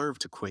even deserve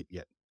to quit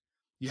yet.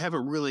 You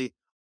haven't really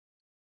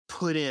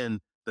put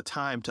in the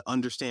time to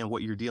understand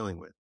what you're dealing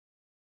with.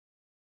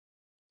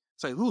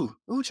 It's like, ooh,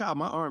 child,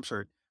 my arms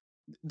hurt.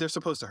 They're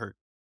supposed to hurt.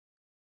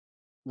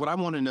 What I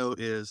want to know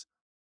is,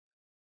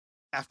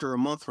 after a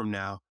month from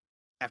now,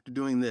 after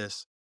doing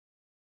this,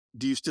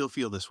 do you still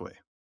feel this way?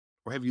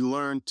 Or have you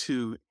learned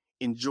to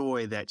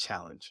enjoy that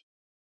challenge?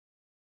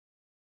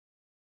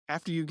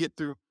 After you get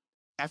through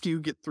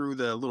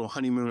the little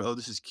honeymoon, oh,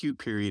 this is cute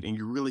period, and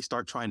you really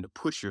start trying to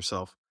push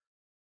yourself,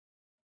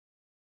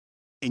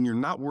 and you're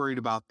not worried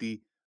about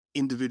the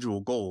individual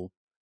goal,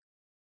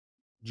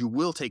 you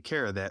will take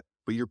care of that,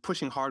 but you're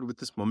pushing hard with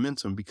this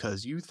momentum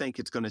because you think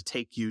it's going to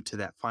take you to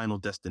that final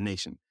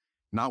destination,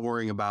 not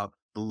worrying about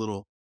the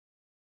little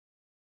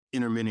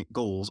intermittent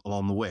goals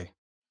along the way.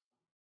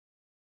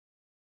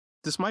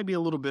 This might be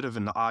a little bit of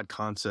an odd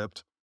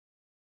concept,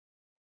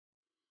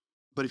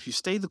 but if you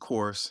stay the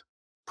course,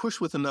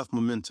 push with enough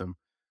momentum,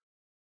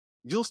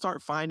 you'll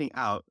start finding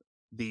out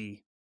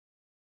the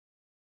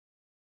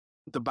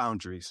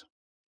boundaries.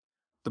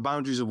 the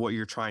boundaries of what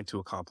you're trying to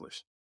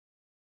accomplish.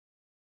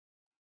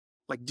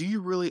 Like, do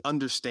you really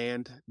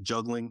understand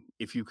juggling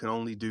if you can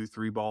only do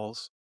three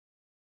balls?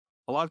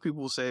 A lot of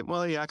people will say,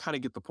 well, yeah, I kind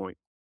of get the point.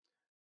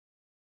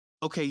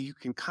 Okay, you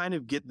can kind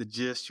of get the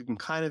gist. You can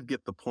kind of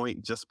get the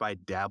point just by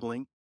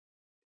dabbling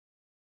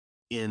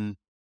in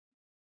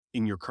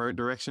your current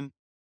direction.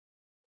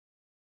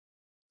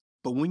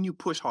 But when you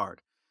push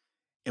hard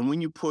and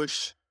when you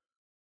push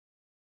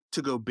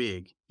to go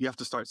big, you have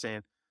to start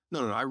saying,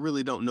 no, I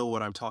really don't know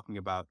what I'm talking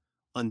about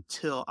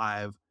until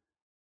I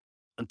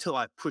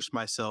push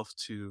myself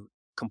to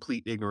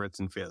complete ignorance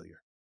and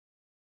failure.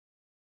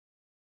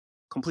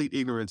 Complete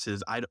ignorance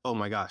is, oh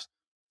my gosh,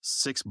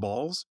 6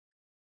 balls?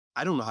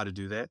 I don't know how to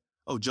do that.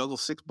 Oh, juggle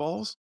 6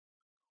 balls?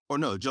 Or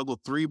no, juggle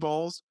 3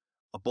 balls,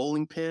 a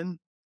bowling pin.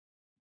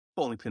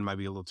 Bowling pin might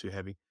be a little too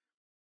heavy.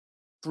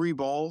 3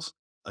 balls,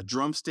 a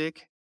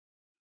drumstick,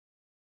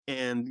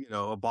 and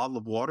a bottle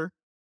of water.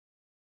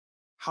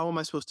 How am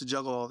I supposed to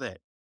juggle all that?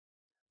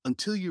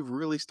 Until you've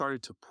really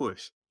started to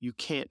push, you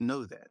can't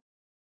know that.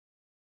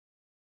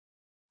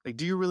 Like,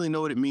 do you really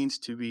know what it means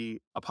to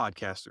be a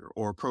podcaster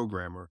or a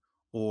programmer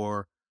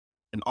or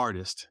an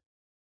artist?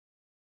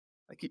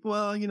 Like,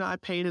 well, I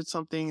painted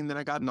something and then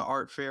I got in the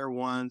art fair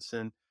once.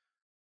 And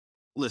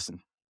listen,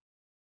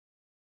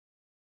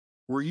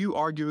 were you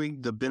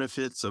arguing the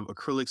benefits of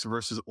acrylics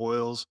versus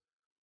oils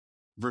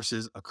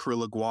versus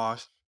acrylic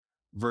wash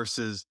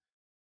versus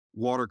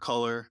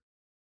watercolor?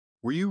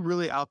 Were you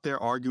really out there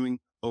arguing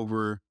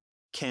over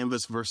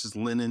canvas versus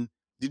linen?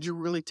 Did you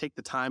really take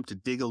the time to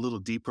dig a little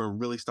deeper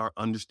and really start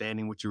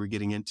understanding what you were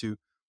getting into?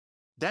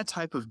 That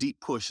type of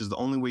deep push is the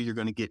only way you're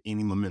going to get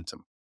any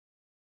momentum.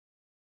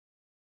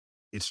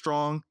 It's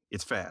strong,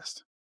 it's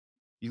fast.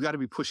 You got to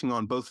be pushing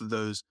on both of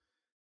those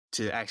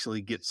to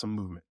actually get some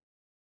movement.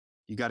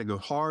 You got to go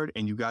hard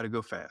and you got to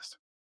go fast.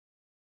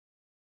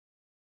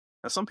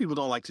 Now, some people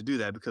don't like to do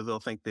that because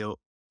they'll think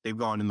they've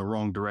gone in the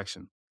wrong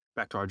direction.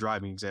 Back to our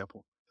driving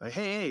example. Like,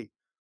 hey,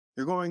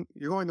 you're going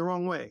the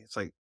wrong way. It's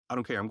like, I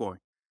don't care, I'm going.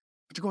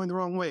 But you're going the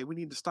wrong way. We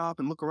need to stop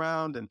and look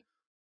around. And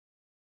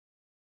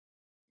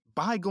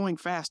by going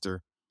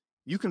faster,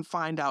 you can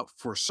find out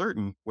for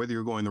certain whether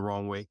you're going the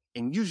wrong way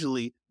and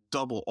usually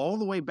double all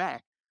the way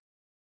back,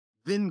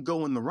 then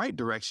go in the right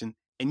direction,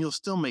 and you'll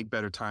still make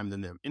better time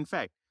than them. In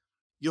fact,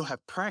 you'll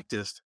have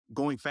practiced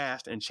going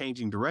fast and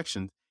changing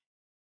directions,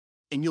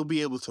 and you'll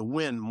be able to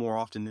win more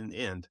often in the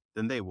end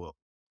than they will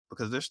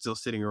because they're still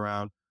sitting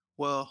around.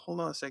 Well, hold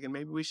on a second.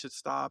 Maybe we should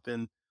stop.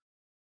 And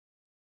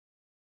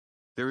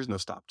there is no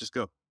stop. Just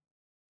go.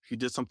 If you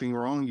did something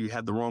wrong, you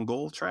had the wrong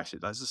goal, trash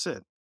it. As I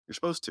said, you're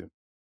supposed to.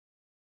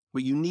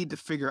 But you need to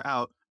figure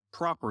out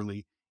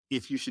properly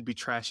if you should be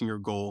trashing your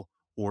goal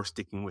or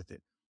sticking with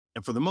it.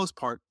 And for the most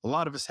part, a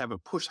lot of us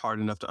haven't pushed hard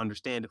enough to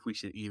understand if we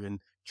should even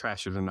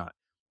trash it or not.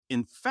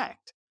 In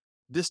fact,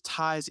 this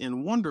ties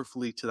in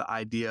wonderfully to the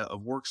idea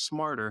of work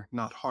smarter,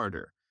 not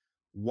harder.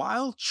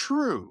 While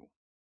true,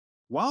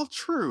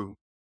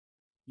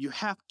 you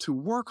have to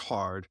work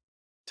hard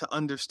to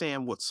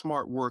understand what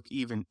smart work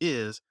even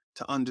is,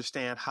 to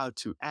understand how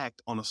to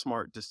act on a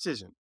smart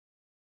decision.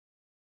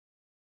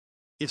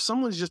 If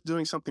someone's just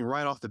doing something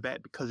right off the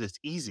bat because it's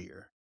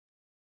easier,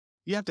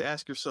 you have to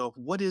ask yourself,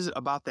 what is it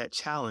about that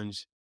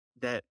challenge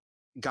that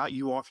got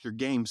you off your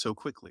game so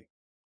quickly?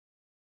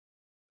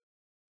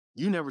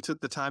 You never took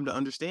the time to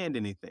understand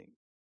anything,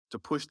 to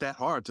push that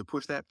hard, to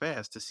push that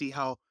fast, to see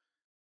how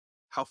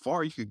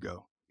far you could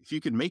go, if you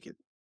could make it.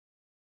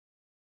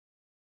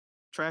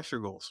 Trash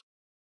your goals.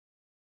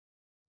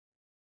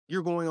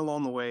 You're going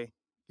along the way,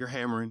 you're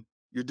hammering,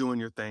 you're doing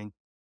your thing,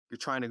 you're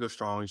trying to go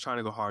strong, you're trying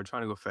to go hard,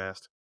 trying to go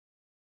fast.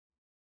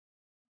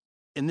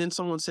 And then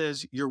someone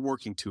says you're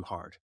working too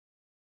hard.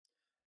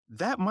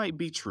 That might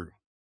be true,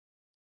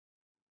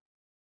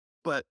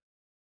 but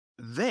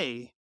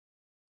they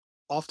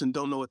often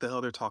don't know what the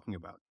hell they're talking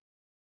about.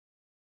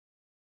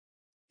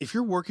 If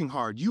you're working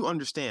hard, you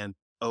understand,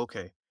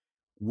 okay,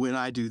 when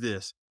I do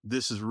this,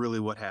 this is really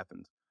what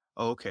happens.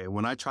 Okay,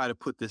 when I try to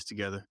put this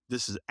together,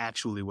 this is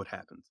actually what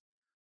happens.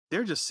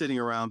 They're just sitting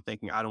around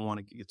thinking, I don't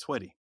want to get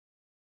sweaty.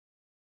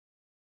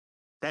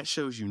 That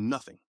shows you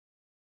nothing.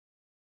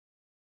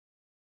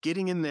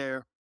 Getting in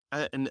there,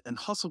 and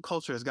hustle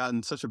culture has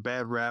gotten such a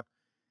bad rap,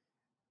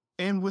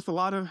 and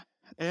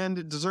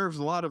it deserves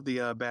a lot of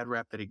the bad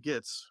rap that it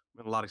gets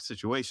in a lot of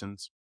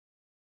situations.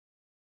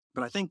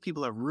 But I think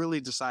people have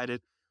really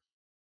decided,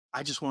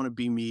 I just want to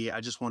be me. I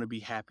just want to be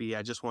happy.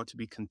 I just want to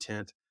be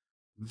content.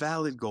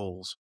 Valid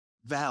goals.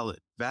 Valid.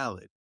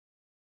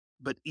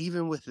 But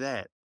even with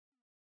that,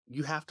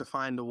 you have to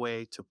find a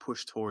way to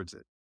push towards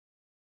it.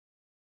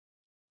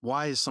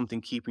 Why is something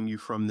keeping you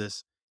from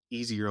this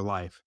easier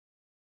life?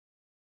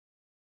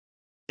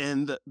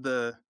 And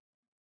the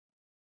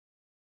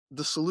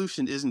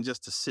solution isn't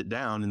just to sit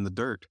down in the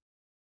dirt.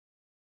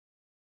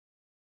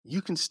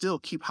 You can still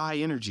keep high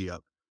energy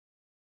up.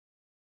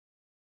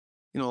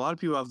 A lot of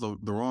people have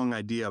the wrong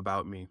idea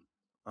about me.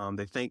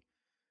 They think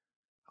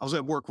I was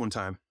at work one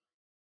time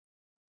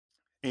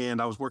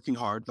and I was working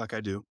hard like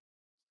I do.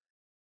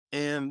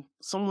 And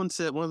one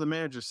of the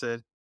managers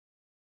said,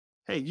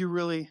 hey, you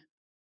really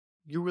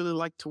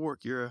like to work.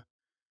 You're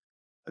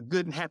a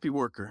good and happy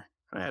worker.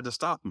 I had to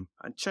stop him.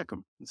 I check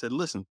him and said,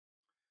 listen,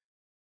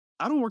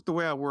 I don't work the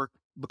way I work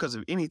because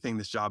of anything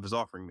this job is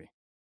offering me.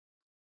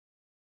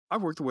 I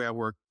work the way I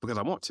work because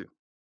I want to.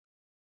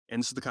 And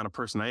this is the kind of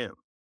person I am.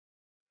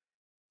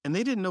 And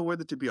they didn't know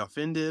whether to be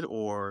offended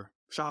or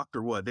shocked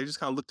or what. They just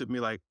kind of looked at me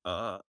like,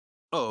 oh,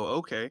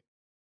 okay.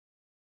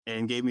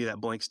 And gave me that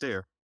blank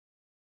stare.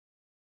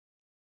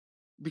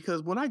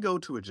 Because when I go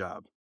to a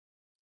job,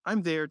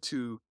 I'm there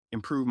to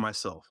improve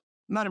myself,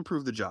 not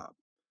improve the job.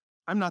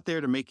 I'm not there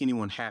to make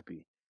anyone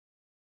happy.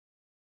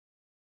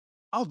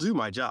 I'll do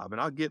my job and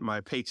I'll get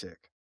my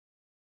paycheck,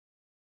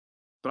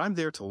 but I'm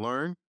there to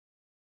learn.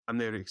 I'm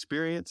there to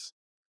experience,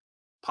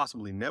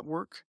 possibly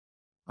network.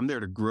 I'm there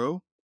to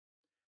grow.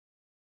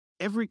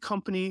 Every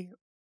company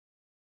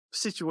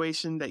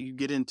situation that you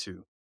get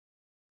into,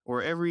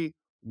 or every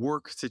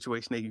work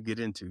situation that you get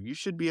into, you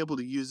should be able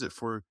to use it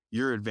for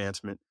your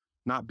advancement,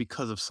 not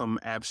because of some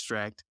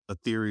abstract,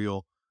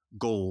 ethereal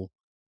goal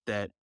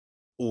that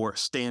or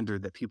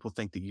standard that people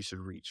think that you should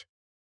reach.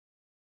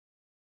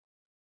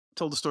 I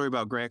told the story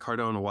about Grant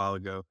Cardone a while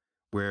ago,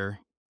 where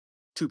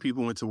two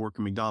people went to work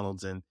at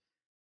McDonald's and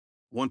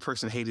one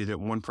person hated it,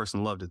 one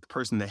person loved it. The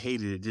person that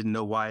hated it didn't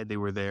know why they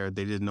were there.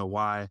 They didn't know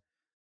why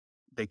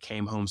they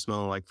came home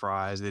smelling like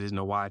fries. They didn't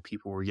know why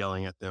people were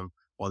yelling at them,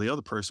 while the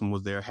other person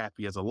was there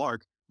happy as a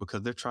lark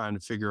because they're trying to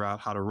figure out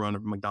how to run a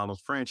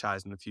McDonald's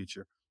franchise in the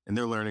future. And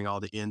they're learning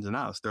all the ins and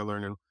outs. They're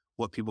learning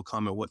what people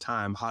come at what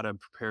time, how to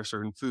prepare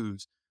certain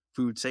foods,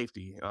 food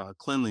safety,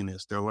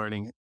 cleanliness. They're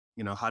learning,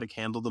 how to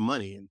handle the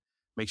money and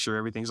make sure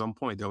everything's on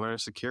point. They're learning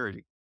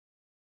security.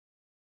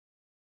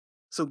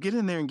 So get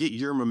in there and get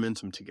your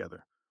momentum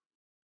together.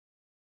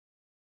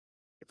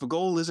 If a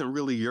goal isn't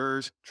really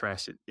yours,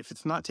 trash it. If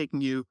it's not taking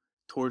you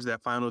towards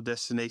that final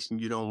destination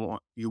you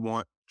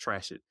want,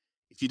 trash it.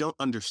 If you don't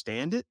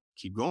understand it,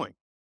 keep going.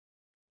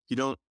 If you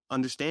don't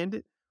understand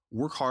it,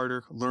 work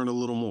harder, learn a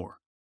little more.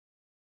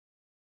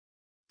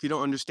 If you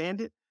don't understand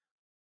it,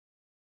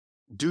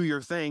 do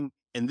your thing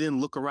and then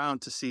look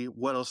around to see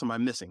what else am I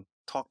missing.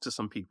 Talk to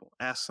some people,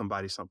 ask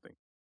somebody something.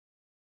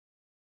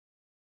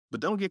 But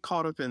don't get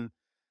caught up in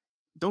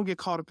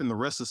the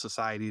rest of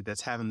society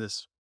that's having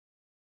this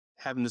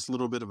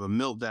little bit of a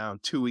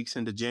meltdown 2 weeks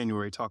into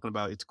January talking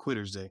about it's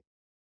quitter's day.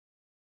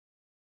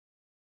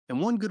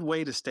 And one good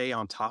way to stay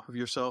on top of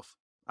yourself,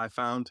 I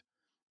found,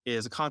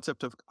 is a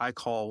concept of I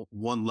call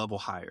one level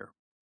higher.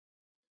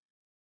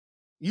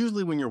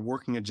 Usually when you're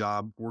working a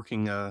job,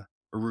 working a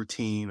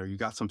routine, or you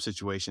got some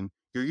situation,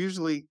 you're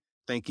usually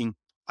thinking,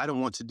 I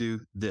don't want to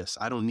do this.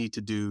 I don't need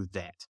to do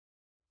that.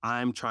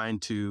 I'm trying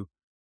to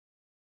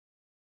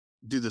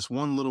do this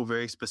one little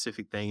very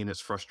specific thing and it's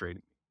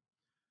frustrating.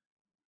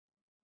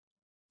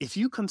 If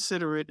you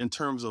consider it in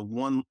terms of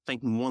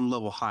thinking one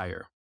level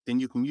higher,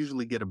 then you can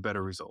usually get a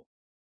better result.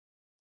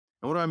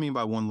 And what do I mean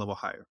by one level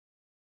higher?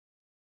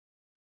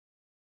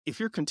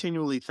 If you're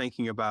continually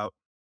thinking about,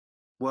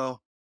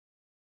 well,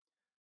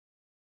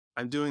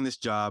 I'm doing this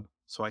job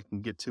so I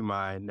can get to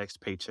my next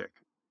paycheck.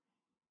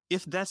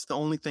 If that's the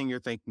only thing you're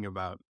thinking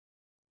about,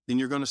 then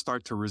you're going to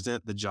start to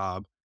resent the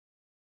job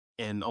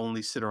and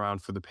only sit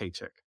around for the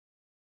paycheck.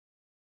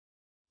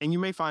 And you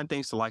may find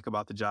things to like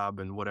about the job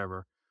and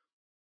whatever,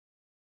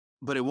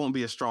 but it won't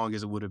be as strong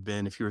as it would have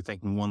been if you were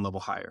thinking one level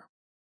higher.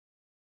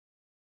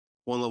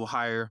 One level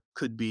higher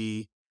could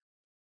be,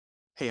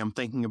 hey, I'm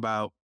thinking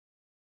about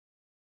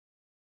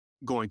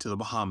going to the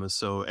Bahamas.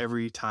 So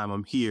every time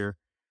I'm here,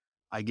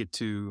 I get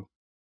to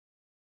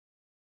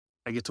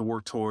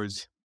work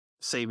towards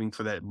saving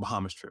for that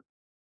Bahamas trip.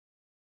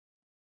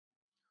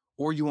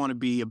 Or you want to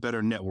be a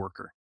better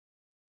networker.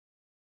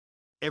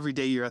 Every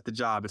day you're at the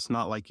job, it's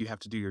not like you have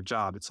to do your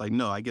job. It's like,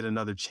 no, I get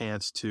another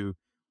chance to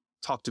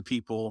talk to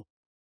people,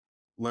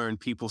 learn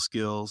people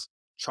skills,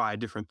 try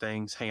different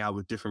things, hang out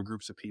with different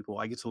groups of people.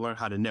 I get to learn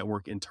how to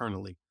network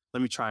internally.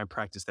 Let me try and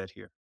practice that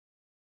here.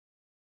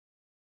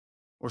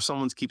 Or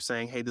someone keeps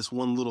saying, hey, this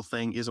one little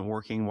thing isn't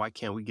working. Why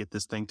can't we get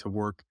this thing to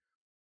work?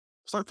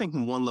 Start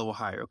thinking one level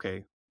higher.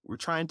 Okay, we're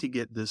trying to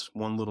get this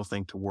one little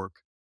thing to work.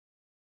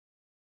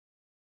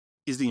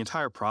 Is the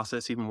entire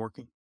process even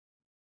working?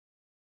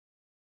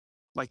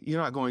 Like,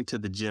 you're not going to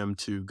the gym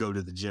to go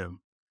to the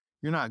gym.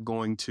 You're not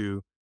going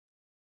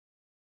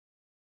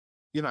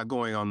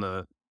on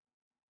the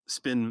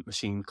spin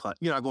machine class.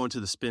 You're not going to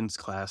the spins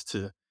class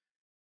to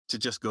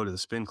just go to the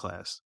spin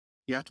class.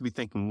 You have to be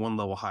thinking one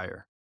level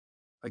higher.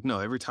 Like, no,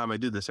 every time I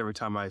do this, every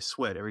time I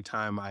sweat, every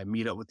time I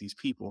meet up with these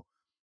people,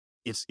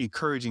 it's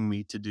encouraging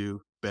me to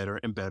do better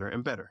and better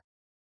and better.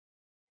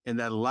 And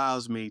that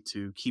allows me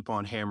to keep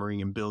on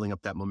hammering and building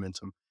up that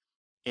momentum.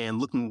 And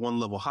looking one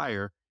level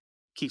higher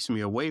keeps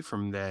me away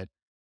from that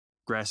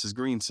grass is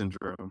green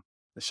syndrome,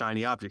 the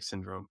shiny object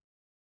syndrome.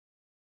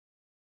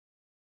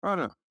 I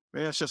don't know.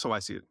 Maybe that's just how I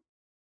see it.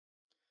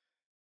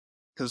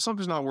 Because if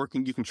something's not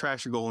working, you can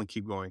trash your goal and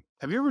keep going.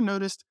 Have you ever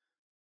noticed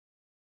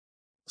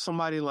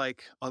somebody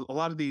like a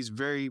lot of these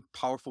very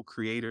powerful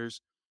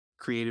creators,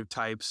 creative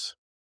types,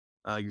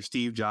 your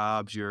Steve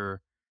Jobs,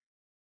 your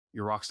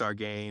Rockstar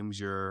Games,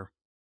 your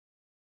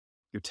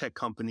tech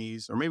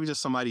companies, or maybe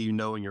just somebody you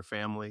know in your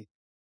family,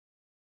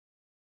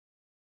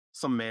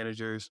 some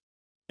managers,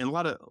 and a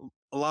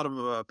lot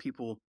of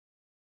people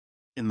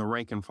in the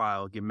rank and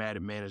file get mad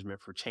at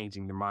management for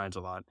changing their minds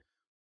a lot.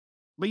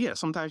 But yeah,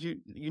 sometimes you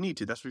need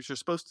to. That's what you're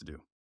supposed to do.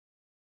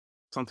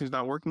 Something's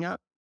not working out,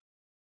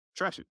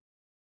 trash it.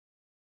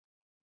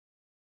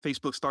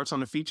 Facebook starts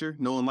on a feature,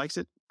 no one likes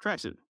it,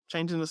 trash it.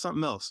 Change it into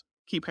something else.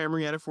 Keep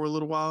hammering at it for a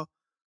little while,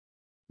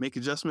 make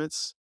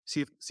adjustments,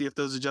 see if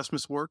those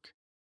adjustments work,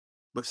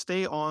 but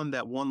stay on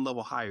that one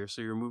level higher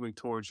so you're moving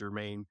towards your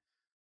main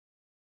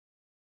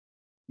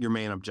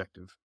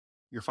objective,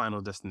 your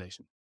final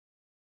destination.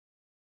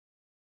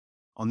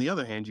 On the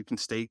other hand, you can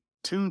stay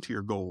tuned to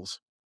your goals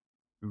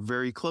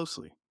very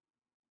closely.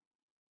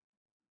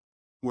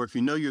 Where if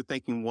you know you're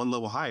thinking one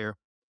level higher,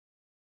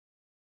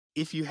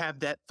 if you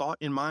have that thought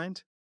in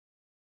mind,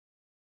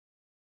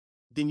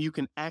 then you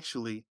can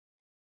actually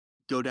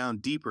go down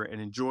deeper and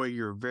enjoy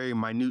your very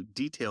minute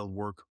detailed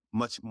work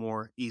much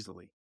more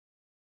easily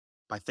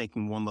by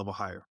thinking one level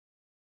higher.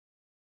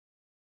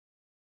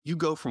 You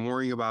go from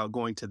worrying about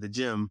going to the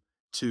gym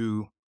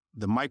to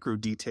the micro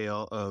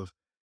detail of,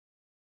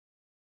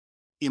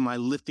 am I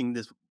lifting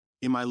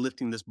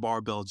this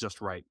barbell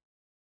just right?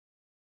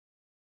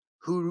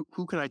 Who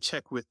can I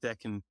check with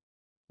that can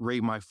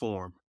rate my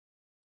form?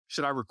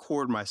 Should I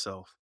record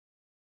myself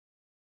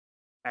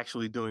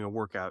actually doing a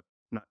workout,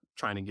 not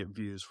trying to get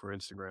views for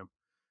Instagram?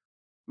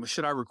 But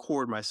should I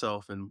record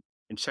myself and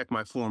check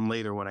my form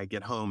later when I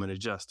get home and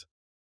adjust?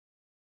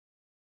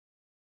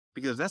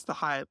 Because that's the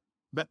high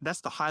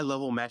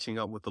level matching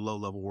up with the low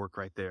level work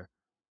right there.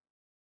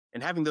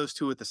 And having those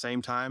two at the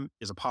same time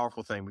is a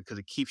powerful thing because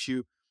it keeps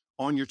you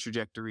on your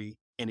trajectory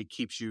and it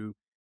keeps you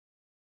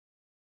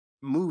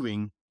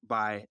moving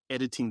by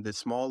editing the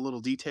small little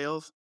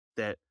details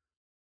that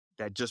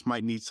just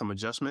might need some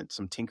adjustment,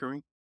 some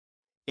tinkering,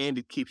 and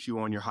it keeps you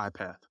on your high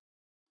path.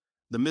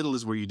 The middle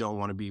is where you don't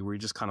want to be, where you're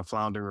just kind of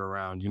floundering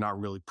around. You're not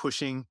really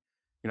pushing.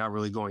 You're not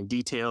really going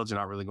detailed. You're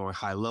not really going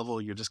high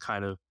level. You're just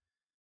kind of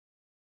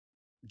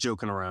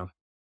joking around.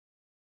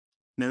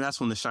 And then that's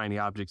when the shiny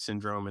object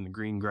syndrome and the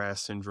green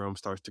grass syndrome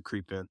starts to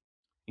creep in. And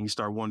you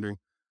start wondering,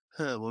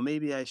 well,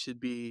 maybe I should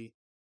be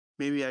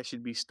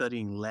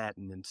studying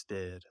Latin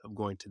instead of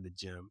going to the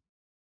gym.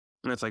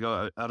 And it's like,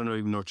 oh, I don't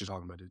even know what you're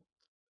talking about, dude.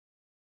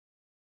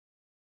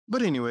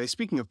 But anyway,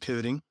 speaking of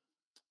pivoting,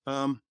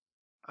 I'm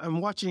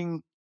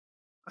watching,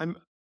 I'm,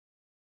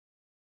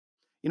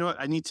 you know what?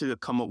 I need to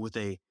come up with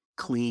a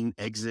clean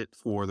exit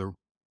for the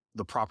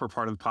proper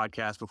part of the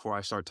podcast before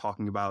I start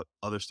talking about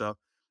other stuff.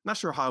 Not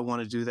sure how I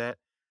want to do that.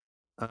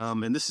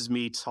 And this is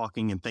me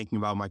talking and thinking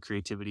about my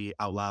creativity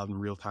out loud in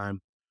real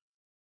time.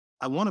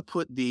 I want to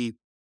put the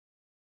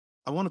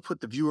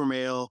viewer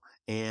mail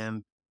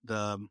and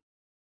the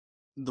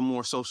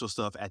more social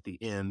stuff at the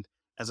end,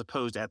 as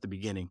opposed to at the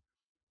beginning.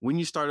 When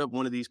you start up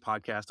one of these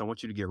podcasts, I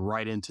want you to get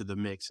right into the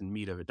mix and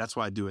meat of it. That's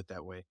why I do it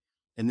that way.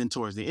 And then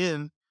towards the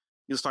end,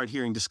 you'll start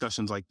hearing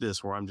discussions like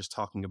this, where I'm just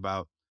talking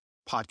about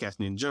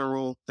podcasting in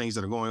general, things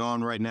that are going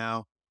on right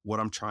now, what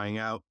I'm trying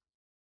out.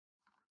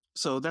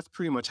 So that's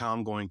pretty much how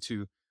I'm going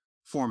to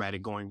format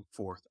it going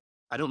forth.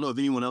 I don't know of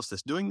anyone else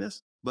that's doing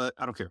this, but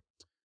I don't care.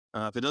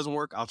 If it doesn't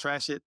work, I'll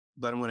trash it,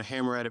 but I'm going to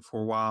hammer at it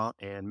for a while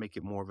and make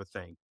it more of a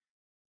thing.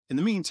 In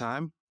the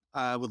meantime,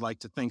 I would like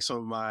to thank some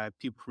of my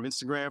people from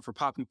Instagram for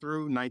popping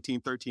through.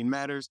 1913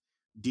 Matters,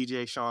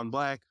 DJ Sean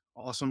Black,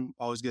 awesome,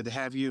 always good to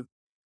have you.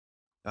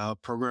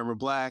 Programmer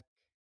Black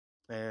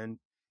and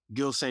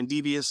Gil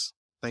Sandevius,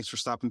 thanks for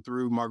stopping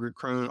through. Margaret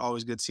Crone,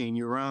 always good seeing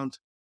you around.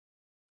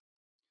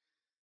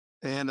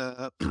 And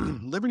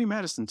Liberty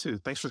Madison too,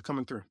 thanks for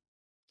coming through.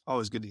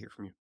 Always good to hear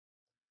from you.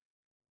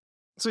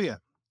 So yeah,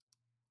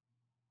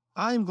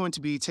 I'm going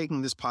to be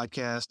taking this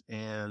podcast,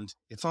 and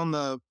it's on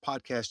the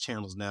podcast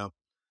channels now.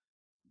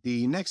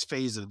 The next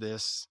phase of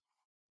this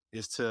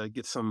is to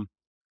get some,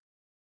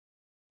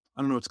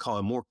 I don't know what to call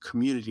it, more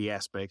community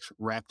aspects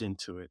wrapped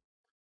into it.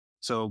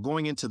 So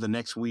going into the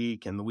next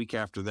week and the week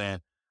after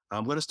that,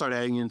 I'm going to start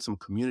adding in some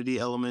community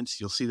elements.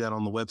 You'll see that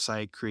on the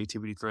website,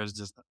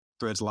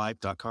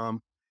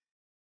 creativitythreadslive.com.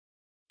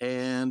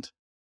 And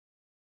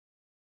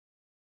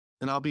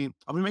I'll be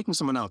making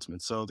some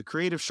announcements. So the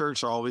creative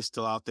shirts are always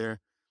still out there. I'm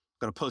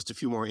going to post a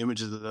few more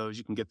images of those.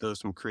 You can get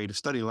those from Creative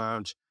Study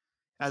Lounge.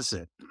 As I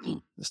said,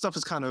 the stuff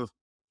is kind of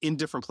in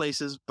different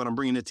places, but I'm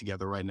bringing it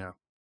together right now.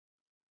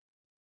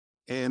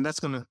 And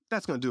that's gonna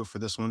do it for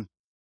this one.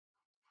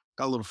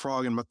 Got a little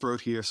frog in my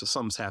throat here, so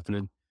something's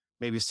happening.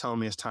 Maybe it's telling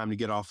me it's time to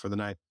get off for the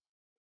night.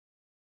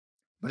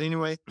 But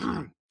anyway,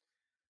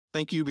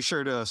 thank you. Be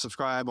sure to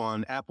subscribe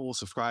on Apple,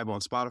 subscribe on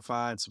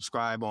Spotify, and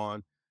subscribe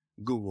on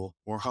Google,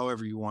 or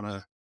however you want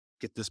to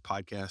get this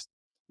podcast.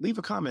 Leave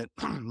a comment.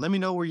 Let me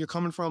know where you're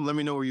coming from. Let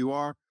me know where you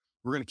are.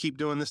 We're going to keep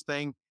doing this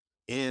thing.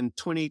 In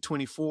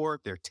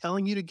 2024, they're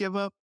telling you to give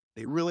up.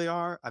 They really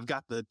are. I've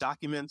got the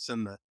documents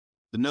and the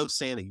notes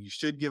saying that you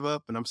should give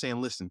up. And I'm saying,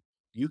 listen,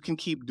 you can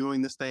keep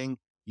doing this thing.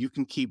 You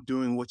can keep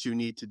doing what you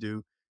need to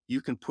do.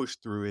 You can push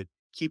through it.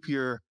 Keep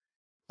your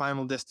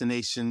final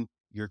destination,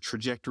 your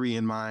trajectory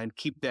in mind.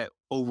 Keep that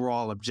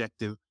overall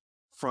objective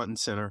front and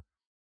center.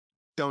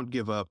 Don't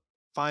give up.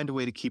 Find a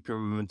way to keep your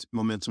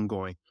momentum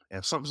going. And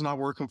if something's not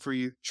working for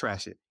you,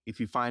 trash it. If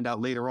you find out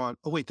later on,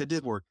 oh, wait, that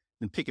did work,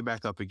 then pick it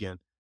back up again.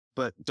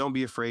 But don't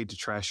be afraid to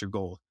trash your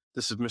goal.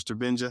 This is Mr.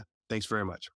 Benja. Thanks very much.